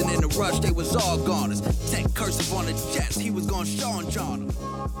wasn't in a rush, they was all goners. Tech cursive on the Jets, he was gonna Sean John them.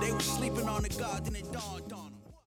 They was sleeping on the guard, then it dawned on